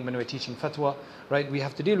when we're teaching fatwa, right? We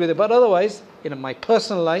have to deal with it. But otherwise, in my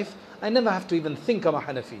personal life, I never have to even think I'm a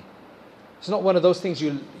Hanafi. It's not one of those things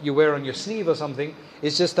you wear on your sleeve or something.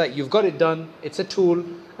 It's just that you've got it done, it's a tool,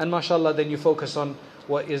 and mashallah, then you focus on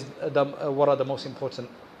what are the most important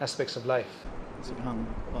aspects of life. Just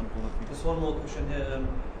one more question here.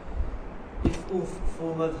 If all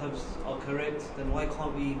four madhabs are correct, then why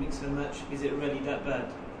can't we mix and match? Is it really that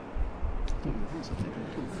bad?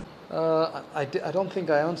 I don't think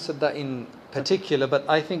I answered that in particular, but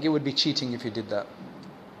I think it would be cheating if you did that.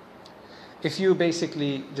 If you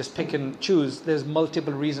basically just pick and choose, there's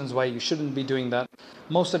multiple reasons why you shouldn't be doing that.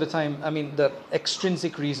 Most of the time, the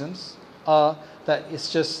extrinsic reasons are that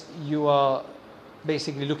it's just you are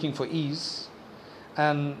basically looking for ease,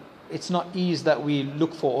 and it's not ease that we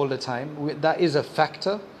look for all the time. That is a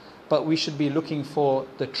factor, but we should be looking for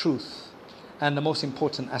the truth and the most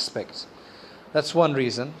important aspect. That's one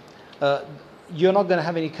reason. You're not going to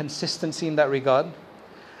have any consistency in that regard.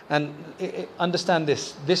 And understand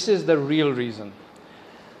this. This is the real reason.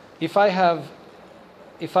 If I,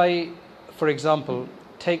 for example,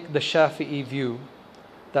 take the Shafi'i view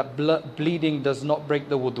that bleeding does not break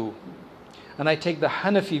the wudu, and I take the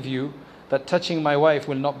Hanafi view that touching my wife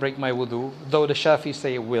will not break my wudu, though the Shafi'i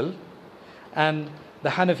say it will, and the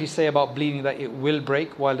Hanafi say about bleeding that it will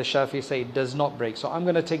break, while the Shafi'i say it does not break. So I'm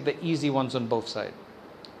going to take the easy ones on both sides.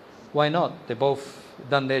 Why not? They both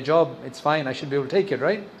done their job. It's fine. I should be able to take it,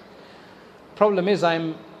 right? Problem is,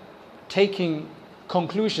 I'm taking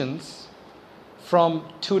conclusions from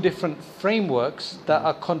two different frameworks that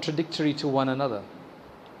are contradictory to one another.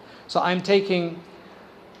 So I'm taking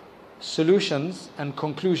solutions and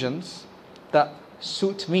conclusions that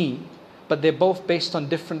suit me, but they're both based on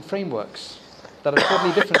different frameworks that are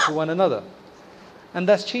totally different to one another. And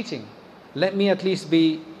that's cheating. Let me at least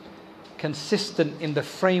be consistent in the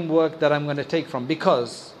framework that I'm going to take from,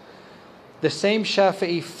 because the same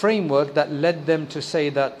Shafi'i framework that led them to say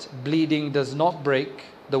that bleeding does not break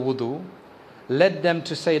the wudu, led them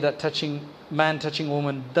to say that man touching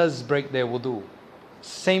woman does break their wudu.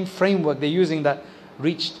 Same framework they're using that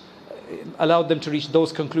allowed them to reach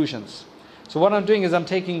those conclusions. So what I'm doing is I'm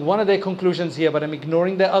taking one of their conclusions here, but I'm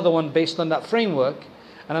ignoring the other one based on that framework,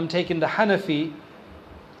 and I'm taking the Hanafi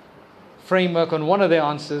framework on one of their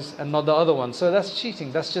answers and not the other one. So that's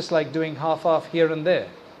cheating. That's just like doing half here and there.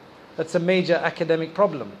 That's a major academic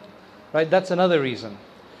problem, right? That's another reason.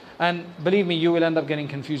 And believe me, you will end up getting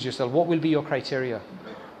confused yourself. What will be your criteria?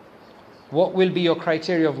 What will be your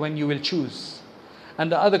criteria of when you will choose? And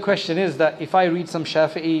the other question is that if I read some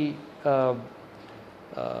Shafi'i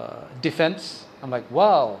defense, I'm like,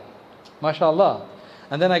 wow, mashallah.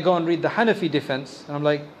 And then I go and read the Hanafi defense, and I'm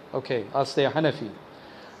like, okay, I'll stay a Hanafi.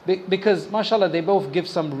 Because, mashallah, they both give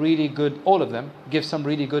some really good, all of them give some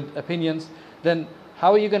really good opinions. Then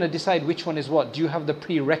how are you going to decide which one is what? Do you have the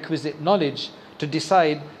prerequisite knowledge to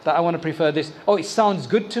decide that I want to prefer this? Oh, it sounds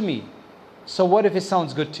good to me. So what if it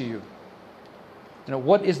sounds good to you?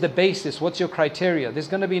 What is the basis? What's your criteria? There's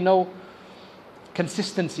going to be no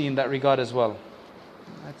consistency in that regard as well.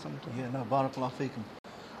 Yeah, no, barakallahu feekum.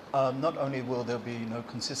 Not only will there be no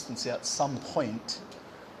consistency at some point,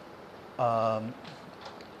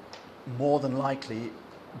 more than likely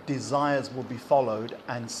desires will be followed,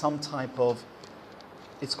 and some type of,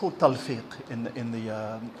 it's called talfiq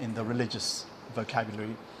in the religious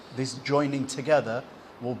vocabulary. This joining together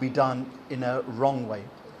will be done in a wrong way.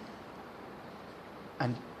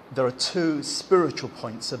 And there are two spiritual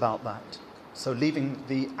points about that. So leaving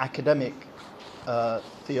the academic,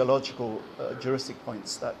 theological, juristic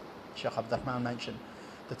points that Sheikh Abdurrahman mentioned,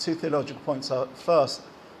 the two theological points are, first,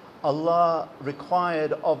 Allah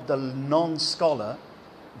required of the non-scholar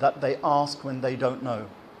that they ask when they don't know.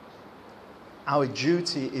 Our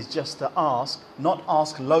duty is just to ask, not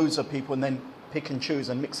ask loads of people and then pick and choose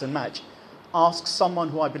and mix and match. Ask someone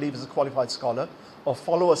who I believe is a qualified scholar, or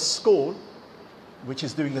follow a school which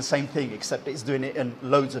is doing the same thing except it's doing it in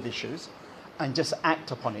loads of issues, and just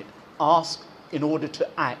act upon it. Ask in order to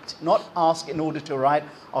act, not ask in order to write.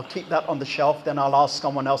 I'll keep that on the shelf, then I'll ask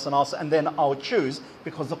someone else and then I'll choose,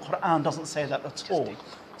 because the Quran doesn't say that at all.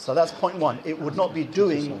 So that's point one. It would not be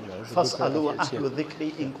doing فَاسْأَلُوا أَهْلُ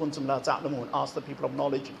الذِّكْرِ إِن كُنتُمْ لَا تَعْلَمُونَ. Ask the people of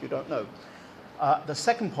knowledge if you don't know. The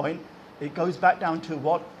second point, it goes back down to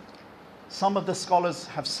what some of the scholars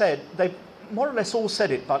have said. They've more or less all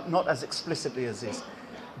said it, but not as explicitly as this.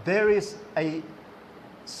 There is a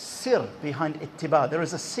sir behind ittiba. There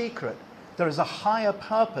is a secret. There is a higher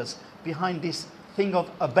purpose behind this thing of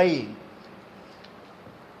obeying.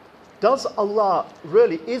 Does Allah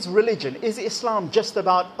really, is religion, is Islam just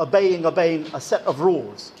about obeying a set of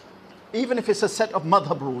rules? Even if it's a set of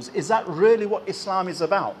madhhab rules, is that really what Islam is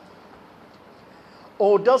about?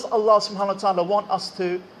 Or does Allah subhanahu wa ta'ala want us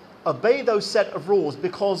to obey those set of rules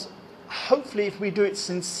because hopefully if we do it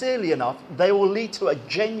sincerely enough, they will lead to a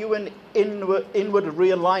genuine inward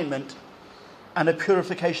realignment and a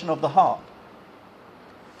purification of the heart?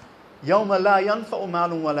 يَوْمَ لَا يَنْفَعُ مَالٌ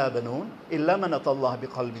وَلَا بَنُونَ إِلَّا مَنْ أَتَى اللَّهَ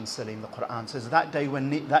بِقَلْبٍ سَلِيمٍ. The Quran says that day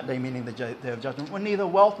meaning the day of judgment, when neither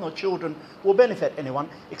wealth nor children will benefit anyone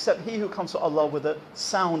except he who comes to Allah with a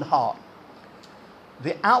sound heart.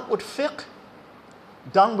 The outward fiqh,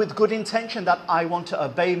 done with good intention, that I want to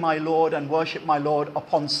obey my Lord and worship my Lord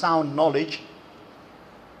upon sound knowledge,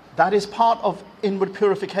 that is part of inward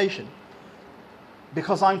purification.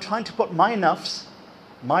 Because I'm trying to put my nafs,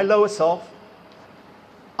 my lower self,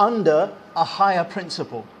 under a higher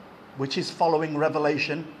principle, which is following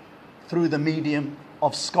revelation through the medium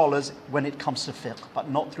of scholars when it comes to fiqh, but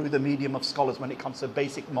not through the medium of scholars when it comes to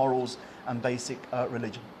basic morals and basic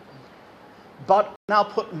religion. But now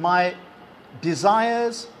put my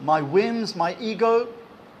desires, my whims, my ego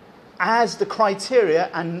as the criteria,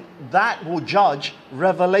 and that will judge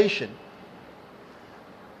revelation.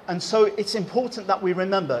 And so it's important that we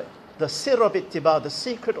remember the sir of ittiba, the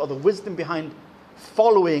secret or the wisdom behind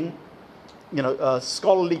following,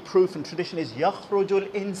 scholarly proof and tradition is يَخْرُجُ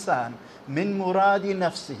الْإِنسَانِ مِنْ مُرَادِ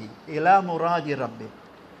نَفْسِهِ إِلَى مُرَادِ رَبِّهِ.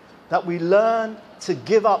 That we learn to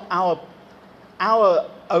give up our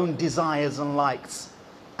own desires and likes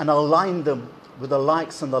and align them with the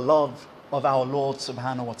likes and the love of our Lord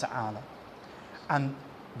subhanahu wa ta'ala. And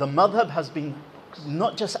the madhhab has been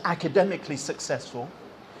not just academically successful,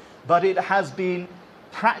 but it has been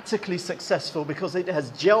practically successful because it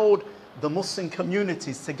has gelled the Muslim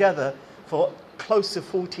communities together for close to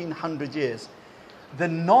 1400 years. The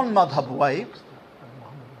non-madhhab way,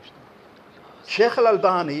 Sheikh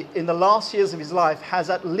al-Albani in the last years of his life has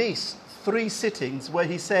at least 3 sittings where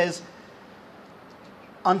he says,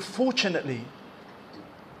 unfortunately,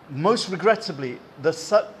 most regrettably,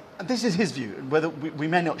 this is his view, whether we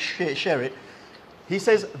may not share it. He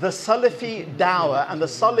says the Salafi dawah and the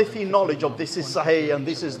Salafi knowledge of this is sahih and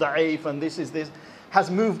this is da'if and this is this has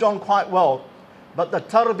moved on quite well. But the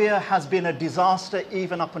tarbiyah has been a disaster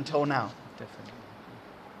even up until now. Definitely.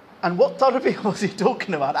 And what tarbiyah was he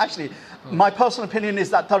talking about? Actually, my personal opinion is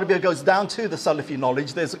that tarbiyah goes down to the Salafi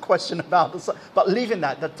knowledge. There's a question about this, but leaving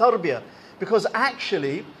that, the tarbiyah, because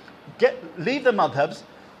actually, leave the madhabs.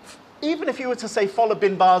 Even if you were to say follow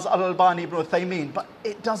bin Baz, al-Albani, Ibn Uthaymeen, but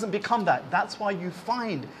it doesn't become that. That's why you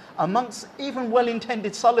find amongst even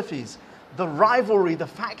well-intended Salafis, the rivalry, the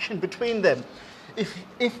faction between them. If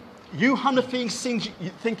you Hanafis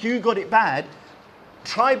think you got it bad,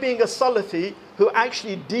 try being a Salafi who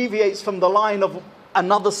actually deviates from the line of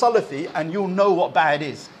another Salafi and you'll know what bad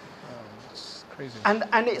is. It's crazy.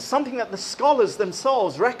 And it's something that the scholars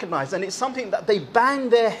themselves recognize, and it's something that they bang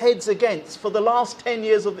their heads against for the last 10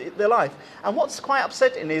 years of their life. And what's quite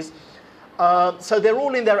upsetting is, so they're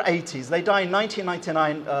all in their 80s. They die in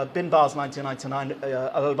 1999, bin Baz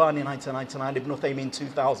 1999, al-Albani 1999, Ibn Uthaymeen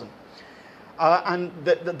 2000. And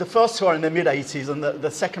the first 2 are in their mid-80s, and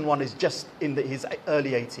the second one is just in his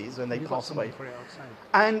early 80s when they pass away.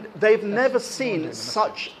 And they've never seen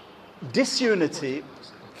such disunity,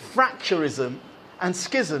 fracturism, and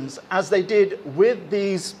schisms as they did with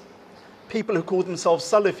these people who call themselves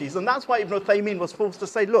Salafis. And that's why Ibn Uthaymeen was forced to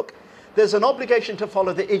say, look, there's an obligation to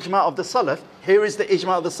follow the ijma' of the Salaf. Here is the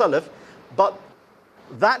ijma' of the Salaf. But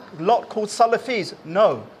that lot called Salafis,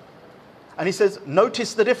 no. And he says,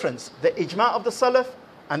 notice the difference. The ijma' of the Salaf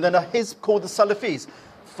and then his called the Salafis.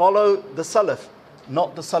 Follow the Salaf,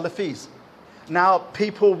 not the Salafis. Now,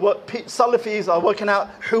 Salafis are working out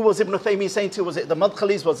who was Ibn Uthaymeen saying to. Was it the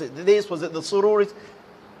Madkhalis? Was it this? Was it the Sururis?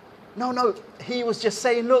 No. He was just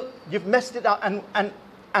saying, look, you've messed it up.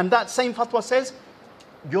 And that same fatwa says,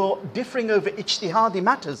 you're differing over ijtihadi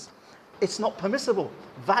matters. It's not permissible.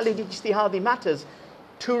 Valid ijtihadi matters.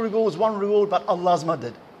 2 rewards, 1 reward, but Allah's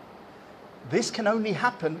madad. This can only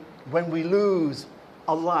happen when we lose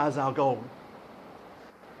Allah as our goal.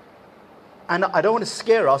 And I don't want to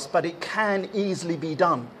scare us, but it can easily be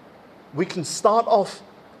done. We can start off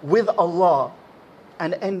with Allah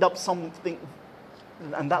and end up something,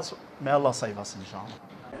 and that's, may Allah save us,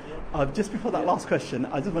 inshallah. Just before that last question,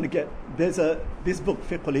 I just want to get, there's this book,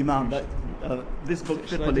 Fiqh al-Imam, this book,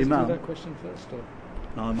 Fiqh al-Imam. Should I just do that question first? Or?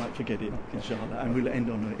 No, I might forget it, inshallah, and we'll end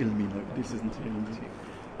on an ilmi note. This isn't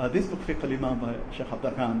ilmi. This book, Fiqh al-Imam by Sheikh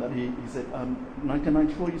Abdurrahman, that he said,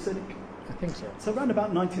 1994, you said it? I think so. So around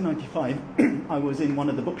about 1995, I was in one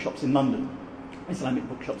of the bookshops in London, Islamic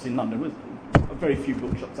bookshops in London. There was very few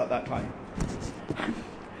bookshops at that time.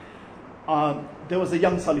 There was a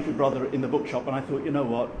young Salafi brother in the bookshop, and I thought, you know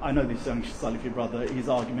what, I know this young Salafi brother, he's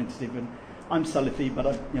argumentative, and I'm Salafi, but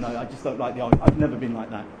I just don't like the argument. I've never been like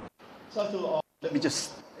that. So I thought, let me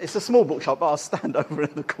just, it's a small bookshop, but I'll stand over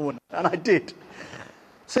in the corner. And I did.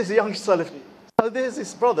 So it's a young Salafi. So there's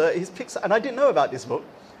this brother, and I didn't know about this book.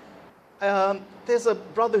 There's a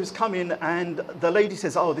brother who's come in, and the lady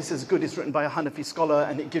says, oh, this is good, it's written by a Hanafi scholar,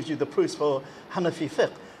 and it gives you the proofs for Hanafi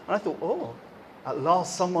fiqh. And I thought, oh, at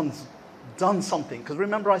last someone's done something. Because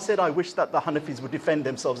remember I said I wish that the Hanafis would defend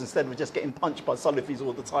themselves instead of just getting punched by Salafis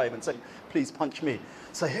all the time and saying, please punch me.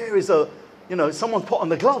 So here is someone put on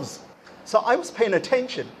the gloves. So I was paying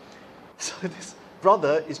attention. So this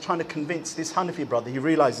brother is trying to convince this Hanafi brother, he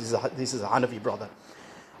realizes this is a Hanafi brother.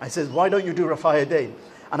 I says, why don't you do Rafa'adain?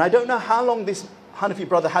 And I don't know how long this Hanafi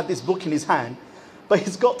brother had this book in his hand, but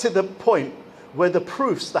he's got to the point where the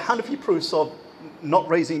proofs, the Hanafi proofs of not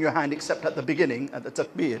raising your hand except at the beginning, at the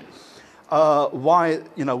takbir,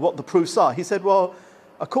 what the proofs are. He said, well,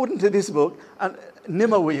 according to this book, and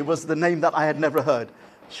Nimawi was the name that I had never heard.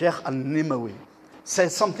 Sheikh al-Nimawi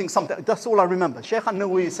says something, that's all I remember. Sheikh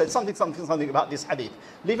al-Nimawi said something about this hadith.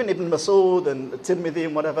 Leaving Ibn Mas'ud and Tirmidhi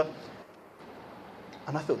and whatever.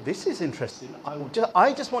 And I thought, this is interesting.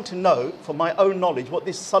 I just want to know, for my own knowledge, what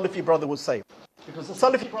this Salafi brother will say. Because the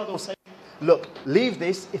Salafi brother will say, look, leave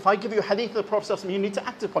this. If I give you a hadith of the Prophet, you need to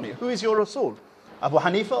act upon it. Who is your Rasul? Abu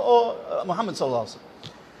Hanifa or Muhammad sallallahu alaihi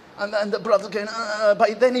wasallam? And the brother going,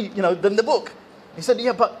 but then then the book. He said,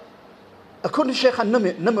 yeah, but according to Sheikh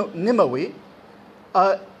Nimawi,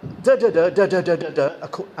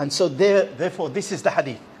 and so therefore this is the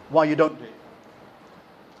hadith. Why you don't do it?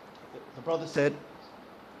 The brother said,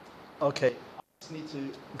 okay, I just need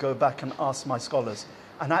to go back and ask my scholars.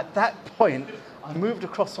 And at that point, I moved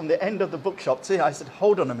across from the end of the bookshop to here. I said,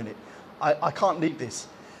 hold on a minute. I can't leave this.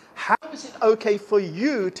 How is it okay for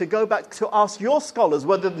you to go back to ask your scholars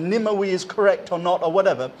whether Nimawi is correct or not or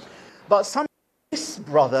whatever? But this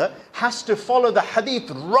brother has to follow the hadith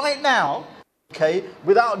right now, okay,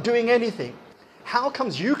 without doing anything. How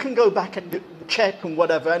comes you can go back and check and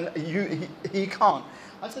whatever and he can't?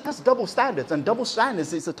 I said, that's double standards, and double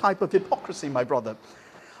standards is a type of hypocrisy, my brother.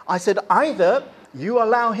 I said, either you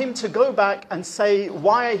allow him to go back and say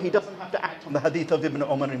why he doesn't have to act on the hadith of Ibn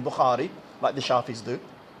Umar in Bukhari, like the Shafis do,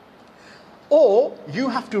 or you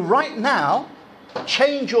have to right now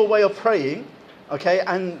change your way of praying, okay,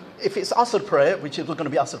 and if it's Asr prayer, which is going to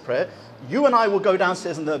be Asr prayer, you and I will go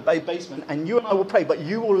downstairs in the basement and you and I will pray, but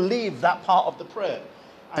you will leave that part of the prayer.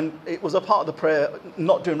 And it was a part of the prayer,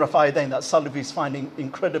 not doing Rafa'adain, that Salafi is finding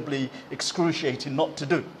incredibly excruciating not to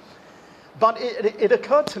do. But it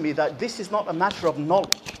occurred to me that this is not a matter of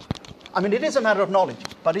knowledge. I mean, it is a matter of knowledge,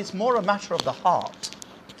 but it's more a matter of the heart.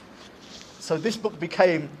 So this book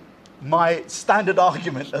became my standard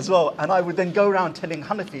argument as well. And I would then go around telling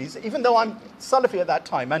Hanafis, even though I'm Salafi at that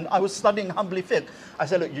time, and I was studying humbly fiqh, I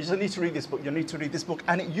said, look, you just need to read this book, you need to read this book.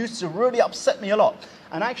 And it used to really upset me a lot.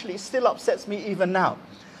 And actually, it still upsets me even now.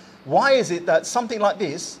 Why is it that something like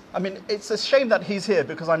this, I mean, it's a shame that he's here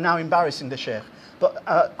because I'm now embarrassing the Sheikh. But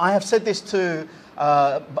I have said this to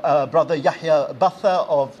Brother Yahya Batha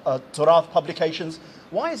of Turath Publications.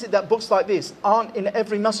 Why is it that books like this aren't in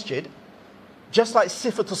every masjid, just like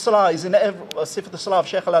Sifatul Salah is in every, Sifatul Salah of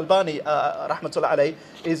Sheikh Al-Albani, rahmatullah alayh,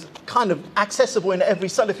 is kind of accessible in every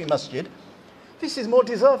Salafi masjid? This is more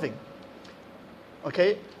deserving.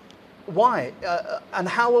 Okay? Why? And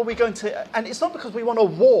how are we going to... And it's not because we want a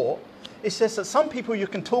war. It's just that some people you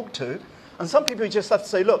can talk to, and some people you just have to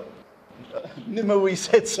say, look, Nimawi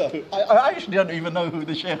said so. I actually don't even know who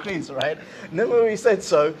the Sheikh is, right? Nimawi said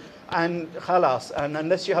so, and khalas. And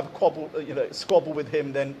unless you have a squabble with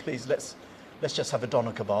him, then please, let's just have a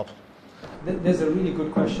doner kebab. There's a really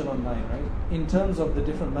good question online, right? In terms of the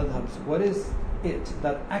different madhabs, what is it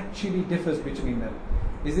that actually differs between them?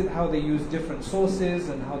 Is it how they use different sources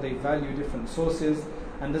and how they value different sources?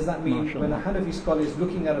 And does that mean when a Hanafi scholar is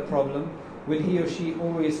looking at a problem, will he or she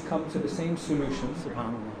always come to the same solution?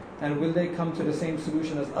 And will they come to the same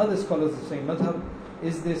solution as other scholars of the same madhab?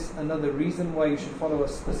 Is this another reason why you should follow a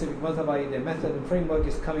specific madhhab, i.e. their method and framework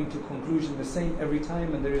is coming to conclusion the same every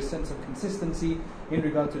time, and there is a sense of consistency in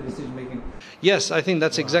regard to decision making? Yes, I think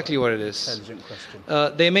that's exactly what it is. Intelligent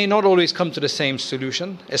question. They may not always come to the same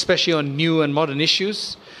solution, especially on new and modern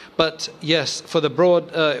issues. But yes, for the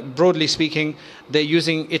broadly speaking, they're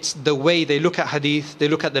using, it's the way they look at hadith, they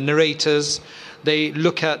look at the narrators, they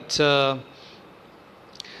look at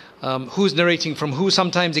who's narrating from who.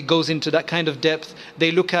 Sometimes it goes into that kind of depth.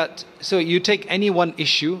 They look at, so you take any one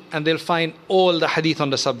issue and they'll find all the hadith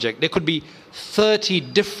on the subject. There could be 30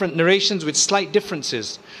 different narrations with slight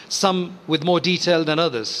differences, some with more detail than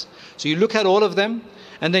others. So you look at all of them,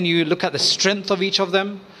 and then you look at the strength of each of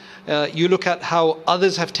them. You look at how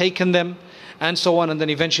others have taken them, and so on, and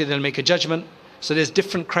then eventually they'll make a judgment. So there's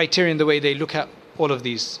different criteria in the way they look at all of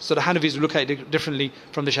these. So the Hanafis will look at it differently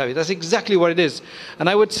from the Shafi'is. That's exactly what it is. And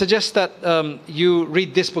I would suggest that you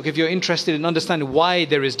read this book if you're interested in understanding why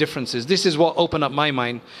there is differences. This is what opened up my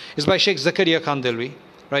mind. It's by Sheikh Zakaria Khan Delvi,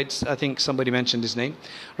 right? I think somebody mentioned his name,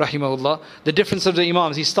 rahimahullah. The difference of the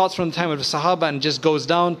Imams. He starts from the time of the Sahaba and just goes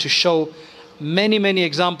down to show many, many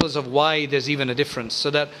examples of why there's even a difference,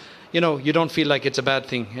 so that you don't feel like it's a bad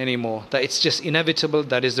thing anymore, that it's just inevitable,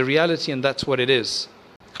 that is the reality, and that's what it is.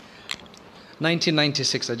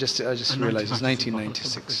 1996, I just realized it's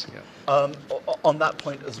 1996. Yeah. On that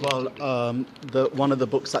point as well, one of the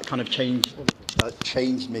books that kind of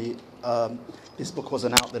changed me, this book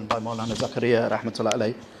wasn't out then by Maulana Zakaria rahmatullah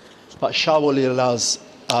alayh, but Shah Waliullah's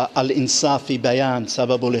Al-Insafi Bayan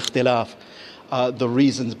Sababul Ikhtilaf, the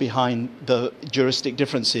reasons behind the juristic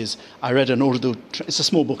differences. I read an Urdu, it's a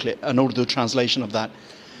small booklet, an Urdu translation of that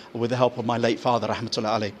with the help of my late father,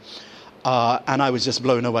 rahmatullah alayh. And I was just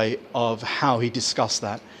blown away of how he discussed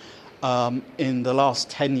that. In the last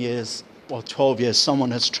 10 years or 12 years,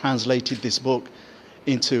 someone has translated this book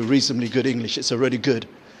into reasonably good English. It's a really good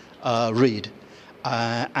read.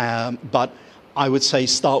 But I would say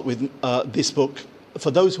start with this book.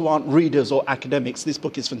 For those who aren't readers or academics, this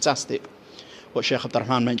book is fantastic, what Sheikh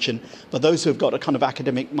Abdurrahman mentioned. But those who have got a kind of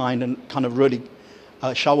academic mind and kind of really,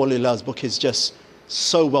 Shah Waliullah's book is just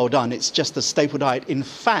so well done. It's just a staple diet. In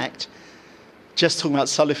fact, just talking about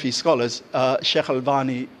Salafi scholars, Sheikh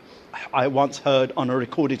Albani, I once heard on a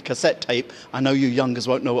recorded cassette tape, I know you youngers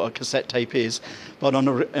won't know what a cassette tape is, but on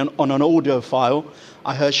an audio file,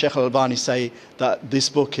 I heard Sheikh Albani say that this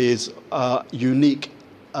book is unique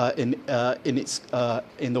in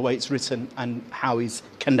the way it's written and how he's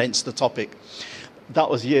condensed the topic. That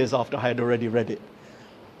was years after I had already read it.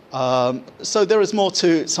 So there is more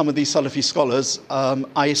to some of these Salafi scholars.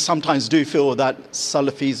 I sometimes do feel that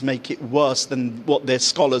Salafis make it worse than what their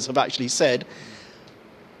scholars have actually said.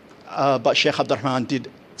 But Sheikh Abdurrahman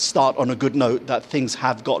did start on a good note that things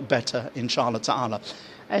have got better, inshallah ta'ala.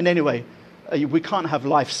 And anyway, we can't have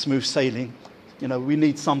life smooth sailing. We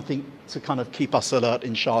need something to kind of keep us alert,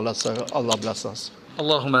 inshallah. So Allah bless us.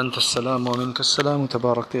 اللهم أنت السلام ومنك السلام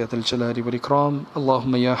تبارك يا ذا الجلال والإكرام.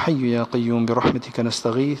 اللهم يا حي يا قيوم برحمتك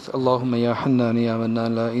نستغيث. اللهم يا حنان يا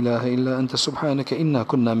منان لا إله إلا أنت سبحانك إنا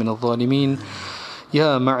كنا من الظالمين.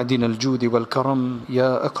 يا معدن الجود والكرم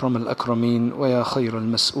يا أكرم الأكرمين ويا خير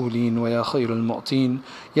المسؤولين ويا خير المعطين.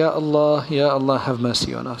 يا Allah, have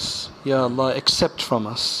mercy on us. Ya Allah, accept from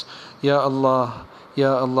us. Ya Allah,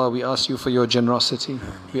 we ask you for your generosity.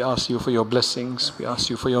 We ask you for your blessings. We ask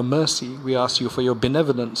you for your mercy. We ask you for your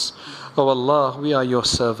benevolence. Oh Allah, we are your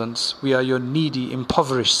servants. We are your needy,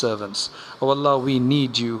 impoverished servants. Oh Allah, we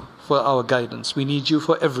need you for our guidance. We need you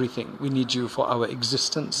for everything. We need you for our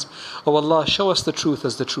existence. Oh Allah, show us the truth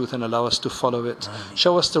as the truth and allow us to follow it.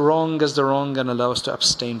 Show us the wrong as the wrong and allow us to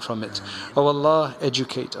abstain from it. Oh Allah,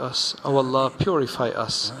 educate us. Oh Allah, purify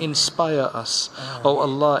us. Inspire us. Oh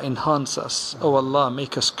Allah, enhance us. Oh Allah,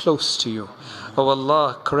 make us close to you. Oh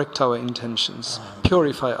Allah, correct our intentions.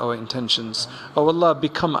 Purify our intentions. Oh Allah,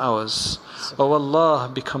 become ours. Oh Allah,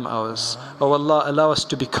 become ours. Oh Allah, allow us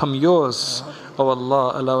to become yours. Oh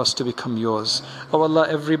Allah, allow us to become yours. Oh Allah,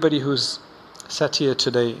 everybody who's sat here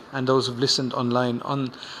today and those who've listened online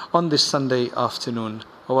on this Sunday afternoon,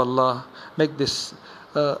 oh Allah, make this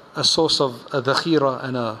a source of a dhakhira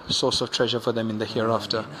and a source of treasure for them in the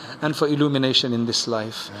hereafter, and for illumination in this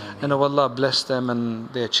life. And oh Allah, bless them and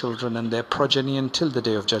their children and their progeny until the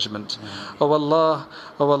day of judgment. Oh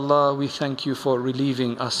Allah, we thank you for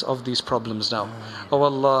relieving us of these problems now. Oh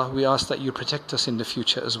Allah, we ask that you protect us in the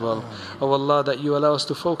future as well. Oh Allah, that you allow us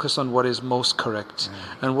to focus on what is most correct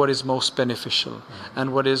and what is most beneficial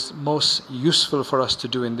and what is most useful for us to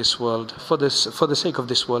do in this world, for the sake of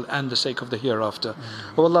this world and the sake of the hereafter.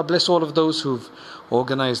 Oh Allah, bless all of those who've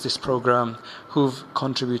organized this program, who've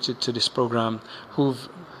contributed to this program, who've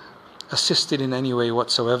assisted in any way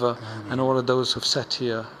whatsoever. And all of those who've sat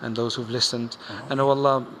here and those who've listened. And oh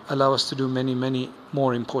Allah, allow us to do many, many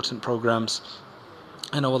more important programs.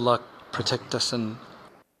 And oh Allah, protect us and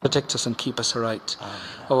keep us aright.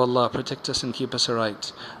 Oh Allah, protect us and keep us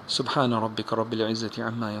aright. Subhana rabbika rabbil izzati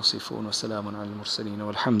amma yasifun wa salamun ala al-mursaleen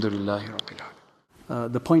walhamdulillahi rabbil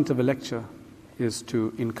alamin. The point of a lecture is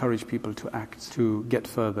to encourage people to act, to get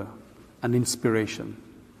further, an inspiration,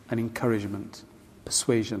 an encouragement,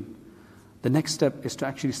 persuasion. The next step is to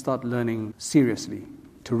actually start learning seriously,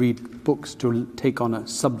 to read books, to take on a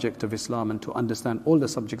subject of Islam and to understand all the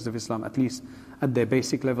subjects of Islam, at least at their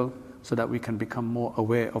basic level, so that we can become more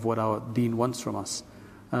aware of what our deen wants from us.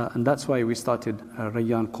 And that's why we started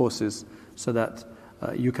Rayyan courses, so that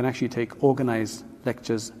you can actually take organized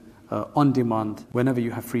lectures on demand whenever you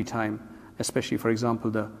have free time, especially, for example,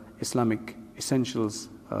 the Islamic Essentials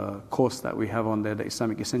course that we have on there, the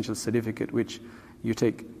Islamic Essentials Certificate, which you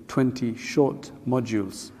take 20 short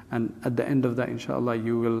modules, and at the end of that, inshallah,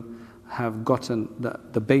 you will have gotten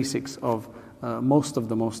the basics of most of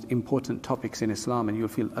the most important topics in Islam, and you'll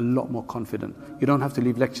feel a lot more confident. You don't have to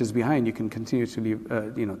leave lectures behind. You can continue to leave,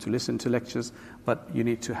 to listen to lectures, but you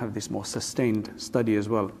need to have this more sustained study as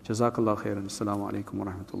well. Jazakallah khairan. Assalamu alaikum wa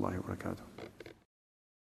rahmatullahi wa barakatuh.